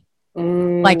money.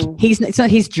 Like, it's not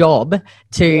his job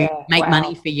to make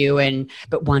money for you.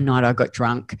 But one night I got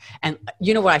drunk, and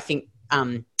you know what I think,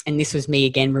 and this was me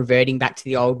again reverting back to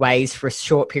the old ways for a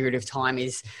short period of time,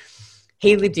 is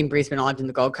he lived in Brisbane, I lived in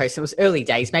the Gold Coast. It was early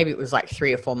days, maybe it was like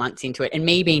 3 or 4 months into it, and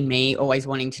me being me, always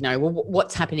wanting to know, well,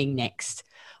 what's happening next?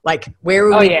 Like, where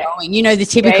are we going? You know, the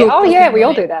typical. We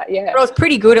all do that. Yeah. But I was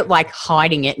pretty good at like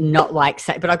hiding it and not like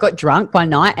say, but I got drunk one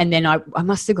night, and then I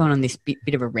must have gone on this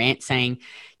bit of a rant saying,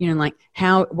 you know, like,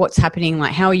 what's happening?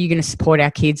 Like, how are you going to support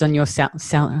our kids on your you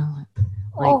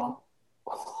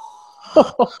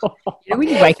know, when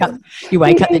you wake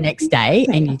up the next day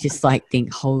and you just like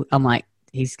think, I'm like,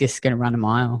 he's just going to run a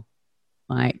mile.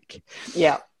 Like,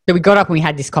 yeah. So we got up and we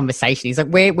had this conversation. He's like,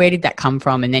 where did that come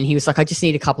from? And then he was like, I just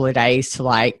need a couple of days to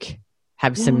like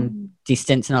have some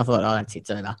distance. And I thought, oh, that's it's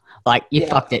over. Like, you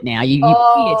fucked it now. You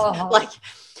idiot. Like,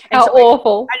 how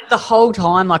awful. The whole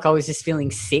time, like, I was just feeling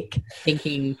sick,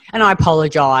 thinking, and I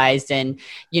apologized, and,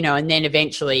 you know, and then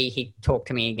eventually he talked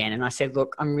to me again, and I said,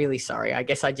 look, I'm really sorry. I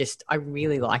guess I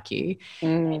really like you.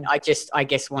 And I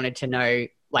guess wanted to know,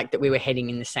 like, that we were heading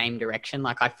in the same direction.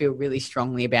 Like, I feel really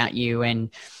strongly about you, and,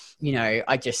 you know,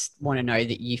 I just want to know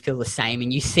that you feel the same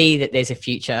and you see that there's a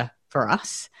future for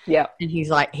us. Yeah. And he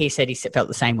said he felt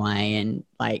the same way. And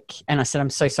like, and I said, I'm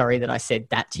so sorry that I said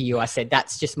that to you. I said,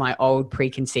 that's just my old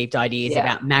preconceived ideas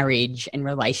about marriage and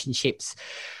relationships,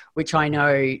 which I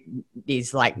know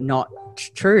is like not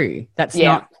true. That's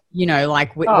not, you know,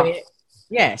 like,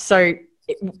 So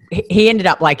he ended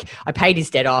up like, I paid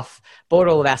his debt off, bought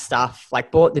all of our stuff,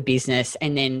 like bought the business.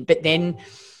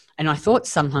 And I thought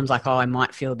sometimes like, I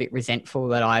might feel a bit resentful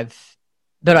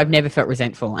but I've never felt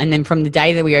resentful. And then from the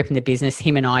day that we opened the business,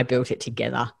 him and I built it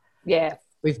together. Yeah.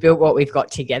 We've built what we've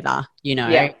got together, you know.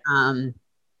 Yeah.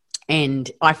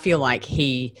 And I feel like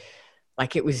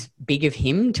it was big of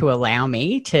him to allow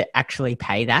me to actually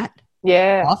pay that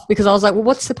off, because I was like, well,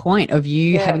 what's the point of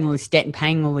you having all this debt and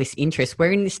paying all this interest?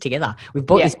 We're in this together. We've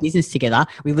bought this business together.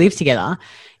 We live together,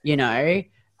 you know.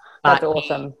 That's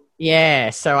awesome.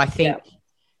 So I think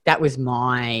that was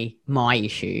my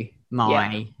issue,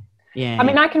 Yeah. I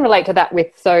mean, I can relate to that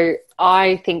so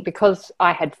I think because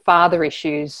I had father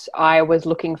issues, I was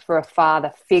looking for a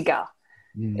father figure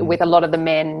with a lot of the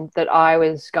men that I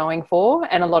was going for,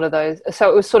 and a lot of those. So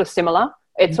it was sort of similar.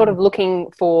 It's sort of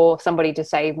looking for somebody to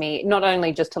save me, not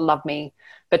only just to love me,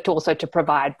 but also to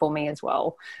provide for me as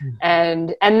well.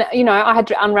 And, you know, I had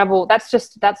to unravel.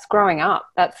 That's growing up.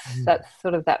 That's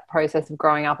sort of that process of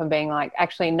growing up and being like,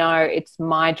 actually, no, it's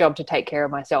my job to take care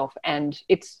of myself. And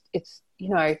it's, you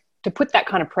know, to put that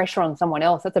kind of pressure on someone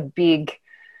else, that's a big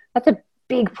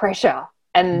pressure,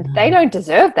 and they don't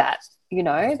deserve that. You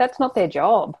know, that's not their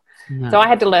job. No. So I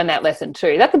had to learn that lesson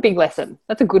too. That's a big lesson.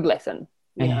 That's a good lesson,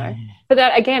 you know. But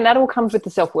that, again, that all comes with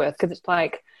the self-worth, because it's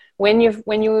like when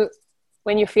you're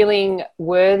feeling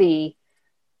worthy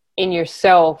in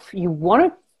yourself, you want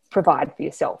to provide for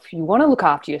yourself. You want to look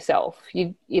after yourself.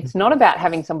 It's not about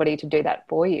having somebody to do that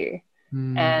for you.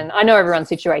 And I know everyone's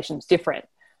situation is different.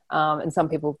 And some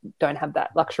people don't have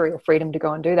that luxury or freedom to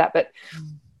go and do that. But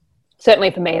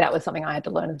certainly for me, that was something I had to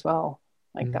learn as well.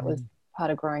 Like that was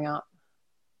part of growing up.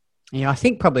 Yeah, I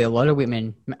think probably a lot of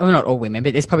women, well, not all women,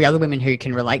 but there's probably other women who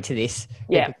can relate to this,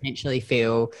 who potentially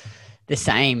feel the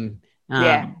same.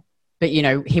 But, you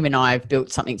know, him and I have built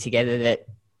something together that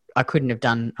I couldn't have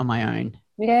done on my own.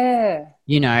 Yeah.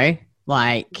 You know,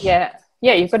 like... Yeah,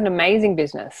 you've got an amazing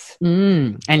business.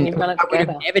 And I would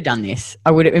have never done this.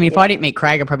 If I didn't meet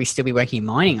Craig, I'd probably still be working in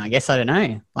mining, I guess. I don't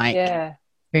know. Like,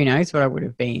 who knows what I would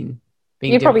have been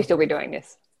You'd probably still be doing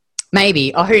this.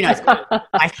 Maybe. Oh, who knows?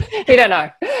 You don't know.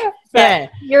 But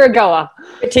you're a goer.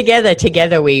 But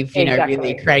together we've, you know,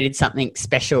 really created something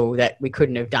special that we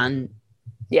couldn't have done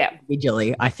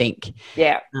individually, I think.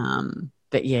 Yeah.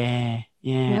 But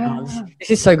this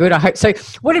is so good. I hope so.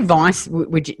 What advice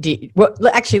would you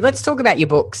actually, let's talk about your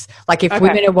books. Like, if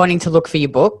women are wanting to look for your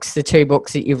books, the 2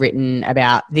 books that you've written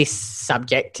about this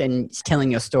subject and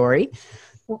telling your story,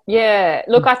 Yeah.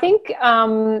 Look, I think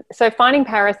so. Finding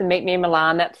Paris and Meet Me in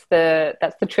Milan. That's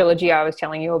the trilogy I was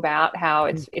telling you about. How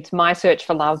it's my search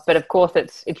for love, but of course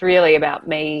it's really about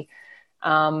me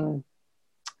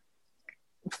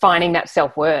finding that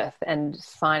self-worth and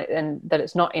that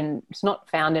it's not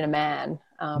found in a man.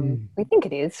 We think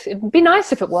it is. It'd be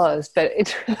nice if it was, but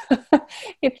it's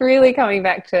it's really coming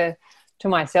back to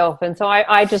myself. And so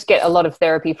I just get a lot of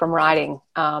therapy from writing,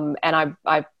 and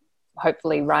I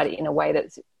hopefully write it in a way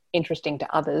that's interesting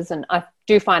to others. And I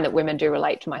do find that women do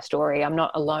relate to my story. I'm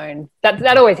not alone.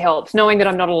 That always helps, knowing that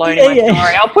I'm not alone in my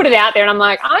story. I'll put it out there and I'm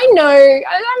like, I know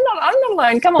I'm not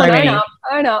alone. Come on,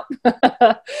 own up.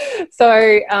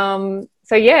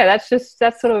 So yeah, that's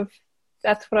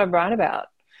what I write about.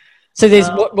 So there's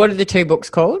what are the two books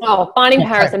called? Oh, Finding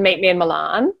Paris and Meet Me in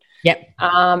Milan. Yep.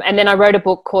 And then I wrote a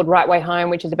book called Right Way Home,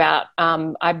 which is about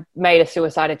I made a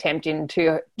suicide attempt in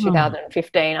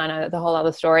 2015. I know that's a whole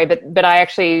other story, but I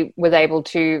actually was able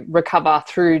to recover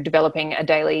through developing a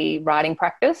daily writing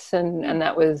practice, and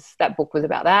that book was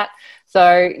about that.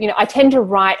 So, I tend to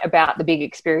write about the big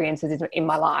experiences in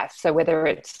my life. So whether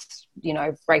it's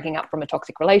breaking up from a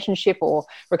toxic relationship or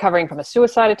recovering from a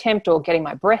suicide attempt or getting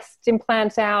my breast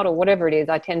implants out or whatever it is,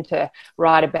 I tend to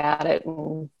write about it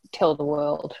and tell the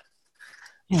world.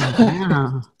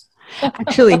 Wow.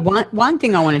 Actually, one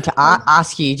thing I wanted to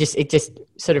ask you, it just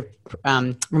sort of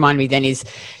reminded me then is,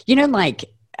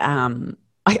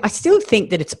 I still think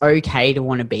that it's okay to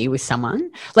want to be with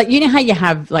someone. Like, how you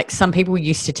have, like, some people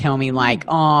used to tell me, like,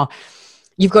 oh,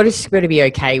 you've got to be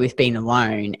okay with being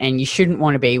alone and you shouldn't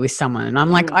want to be with someone. And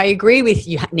I'm like, I agree with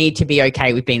you need to be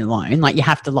okay with being alone. Like, you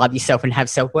have to love yourself and have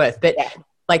self-worth. But,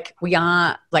 like,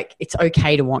 it's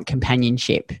okay to want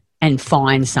companionship and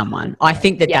find someone. I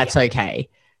think that's okay.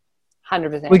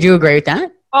 100%. Would you agree with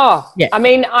that? Oh, yeah. I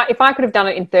mean, if I could have done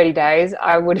it in 30 days,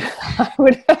 I would have.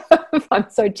 I'm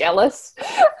so jealous.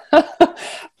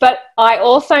 But I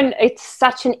also, it's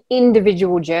such an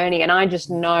individual journey, and I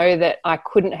just know that I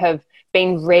couldn't have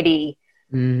been ready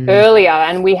earlier.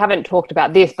 And we haven't talked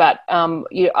about this, but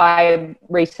I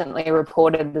recently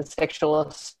reported the sexual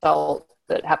assault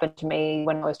that happened to me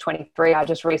when I was 23. I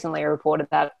just recently reported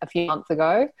that a few months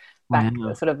ago, not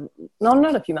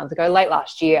a few months ago, late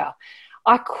last year.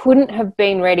 I couldn't have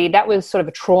been ready. That was sort of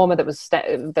a trauma that was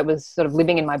sort of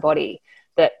living in my body,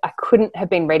 that I couldn't have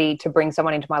been ready to bring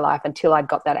someone into my life until I'd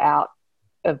got that out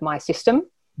of my system.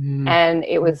 And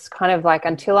it was kind of like,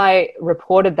 until I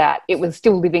reported that, it was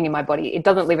still living in my body. It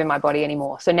doesn't live in my body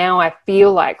anymore. So now I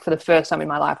feel like for the first time in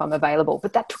my life, I'm available.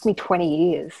 But that took me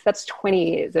 20 years. That's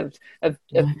 20 years of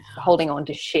holding on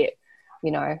to shit,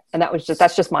 and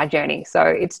that's just my journey. So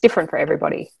it's different for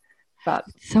everybody. But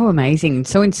so amazing,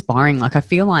 so inspiring. Like, I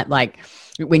feel like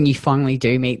when you finally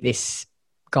do meet this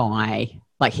guy,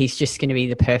 like, he's just going to be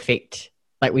the perfect,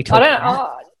 like we talked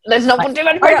about. Let's not put too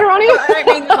much pressure on him. I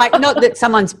don't mean, like, not that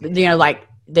someone's, like,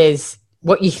 there's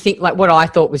what you think, like, what I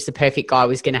thought was the perfect guy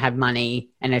was going to have money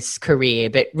and a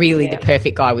career, but really the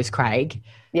perfect guy was Craig.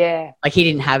 Yeah. Like, he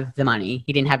didn't have the money,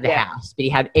 he didn't have the house, but he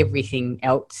had everything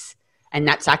else. And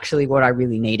that's actually what I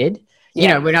really needed.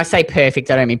 Yeah. When I say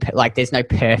perfect, I don't mean like there's no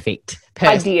perfect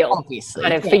person, ideal, obviously.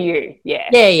 Kind of for you. Yeah.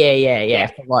 Yeah.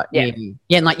 For what you.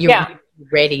 Yeah, and like you're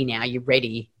ready now. You're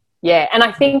ready. Yeah, and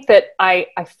I think that I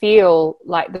feel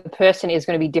like the person is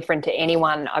going to be different to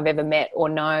anyone I've ever met or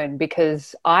known,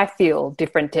 because I feel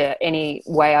different to any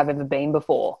way I've ever been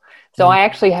before. So I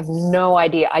actually have no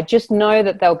idea. I just know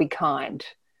that they'll be kind.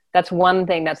 That's one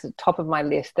thing that's at the top of my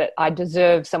list, that I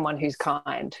deserve someone who's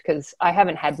kind, because I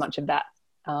haven't had much of that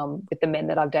with the men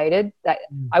that I've dated. That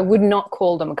I would not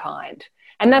call them kind.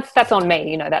 And that's on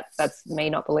me, that's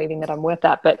me not believing that I'm worth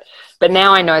that. But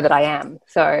now I know that I am.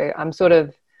 So I'm sort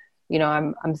of,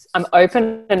 I'm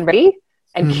open and ready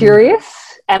and curious,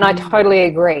 and I totally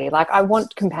agree. Like, I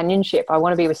want companionship. I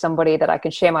want to be with somebody that I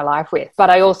can share my life with. But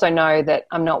I also know that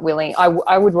I'm not willing.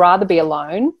 I would rather be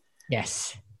alone,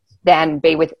 than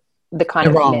be with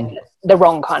the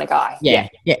wrong kind of guy. Yeah.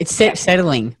 It's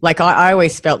settling. Like, I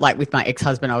always felt like with my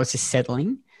ex-husband, I was just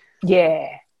settling. Yeah.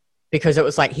 Because it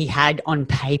was like, he had on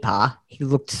paper, he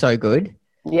looked so good.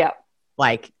 Yeah.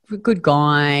 Like, good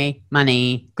guy,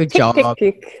 money, good job.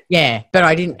 Tick. Yeah, but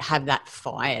I didn't have that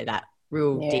fire, that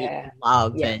real deep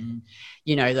love and,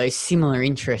 those similar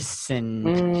interests and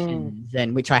passions,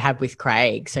 and which I have with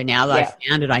Craig. So now that I've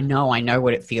found it, I know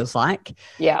what it feels like.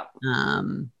 Yeah.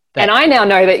 And I now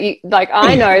know that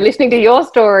I know listening to your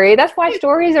story, that's why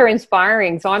stories are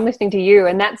inspiring. So I'm listening to you,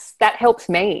 and that helps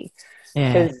me.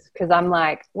 Yeah. Because I'm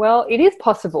like, well, it is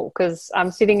possible, because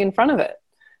I'm sitting in front of it.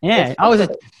 Yeah. I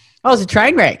was a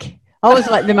train wreck. I was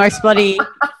like the most bloody,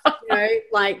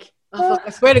 like, I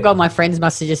swear to God, my friends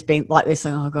must have just been like this.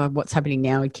 Like, oh God, what's happening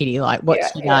now with Kitty? Like,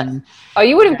 what's she done? Oh,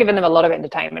 you would have given them a lot of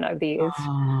entertainment over the years.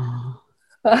 Oh,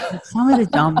 some of the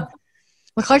dumb.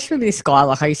 Like, I just remember this guy.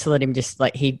 Like, I used to let him just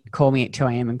like he'd call me at 2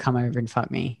 a.m. and come over and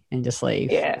fuck me and just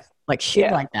leave. Yeah, like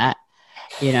shit like that.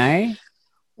 You know.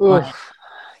 Oof. Like,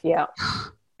 yeah,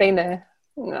 been there.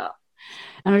 No.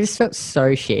 And I just felt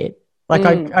so shit. Like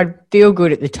I'd feel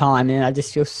good at the time, and I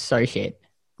just feel so shit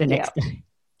the next day.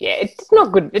 Yeah, it's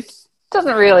not good. It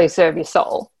doesn't really serve your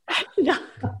soul. No.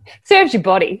 Serves your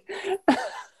body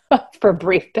for a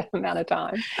brief amount of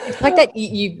time. It's like that.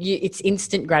 You it's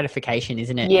instant gratification,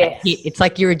 isn't it? Yes. It's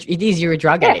like you're a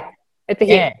drug addict. It's a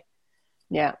hit.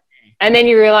 Yeah. And then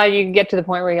you realize you get to the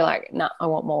point where you're like, no, I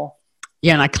want more.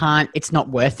 Yeah, and I can't. It's not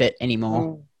worth it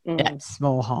anymore. That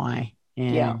small high.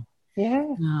 Yeah.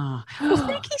 Oh. Well,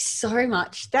 thank you so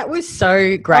much. That was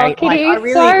so great. Oh, Kitty,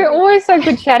 always so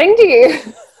good chatting to you.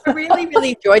 I really, really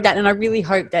enjoyed that, and I really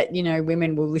hope that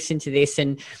women will listen to this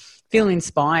and feel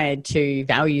inspired to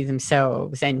value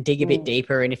themselves and dig a bit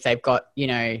deeper. And if they've got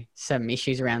some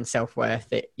issues around self-worth,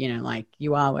 that like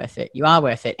you are worth it. You are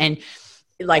worth it. And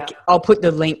like I'll put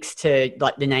the links to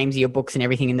like the names of your books and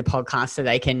everything in the podcast so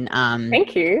they can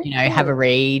thank you. Have a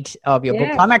read of your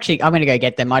book. I'm going to go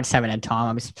get them. I just haven't had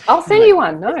time. I'll send you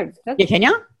one. No. Yeah, can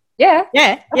you? Yeah.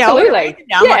 Absolutely.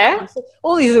 Like,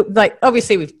 all these, like,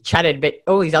 obviously we've chatted, but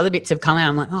all these other bits have come out.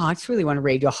 I'm like, I just really want to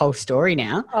read your whole story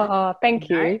now. Oh, thank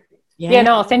you. Yeah,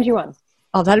 no, I'll send you one.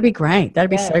 Oh, that'd be great.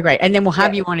 That'd be so great. And then we'll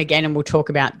have you on again and we'll talk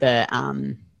about the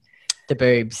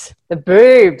boobs. The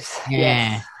boobs.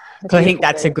 Yeah. Because I think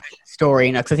that's a good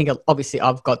story. Because I think obviously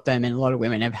I've got them and a lot of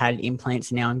women have had implants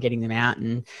and now I'm getting them out.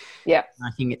 And I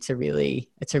think it's a really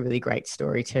great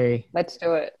story too. Let's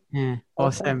do it. Yeah.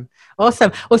 Awesome. Well,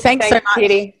 thanks so much.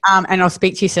 Kitty. And I'll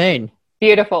speak to you soon.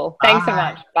 Beautiful. Thanks so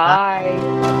much.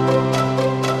 Bye.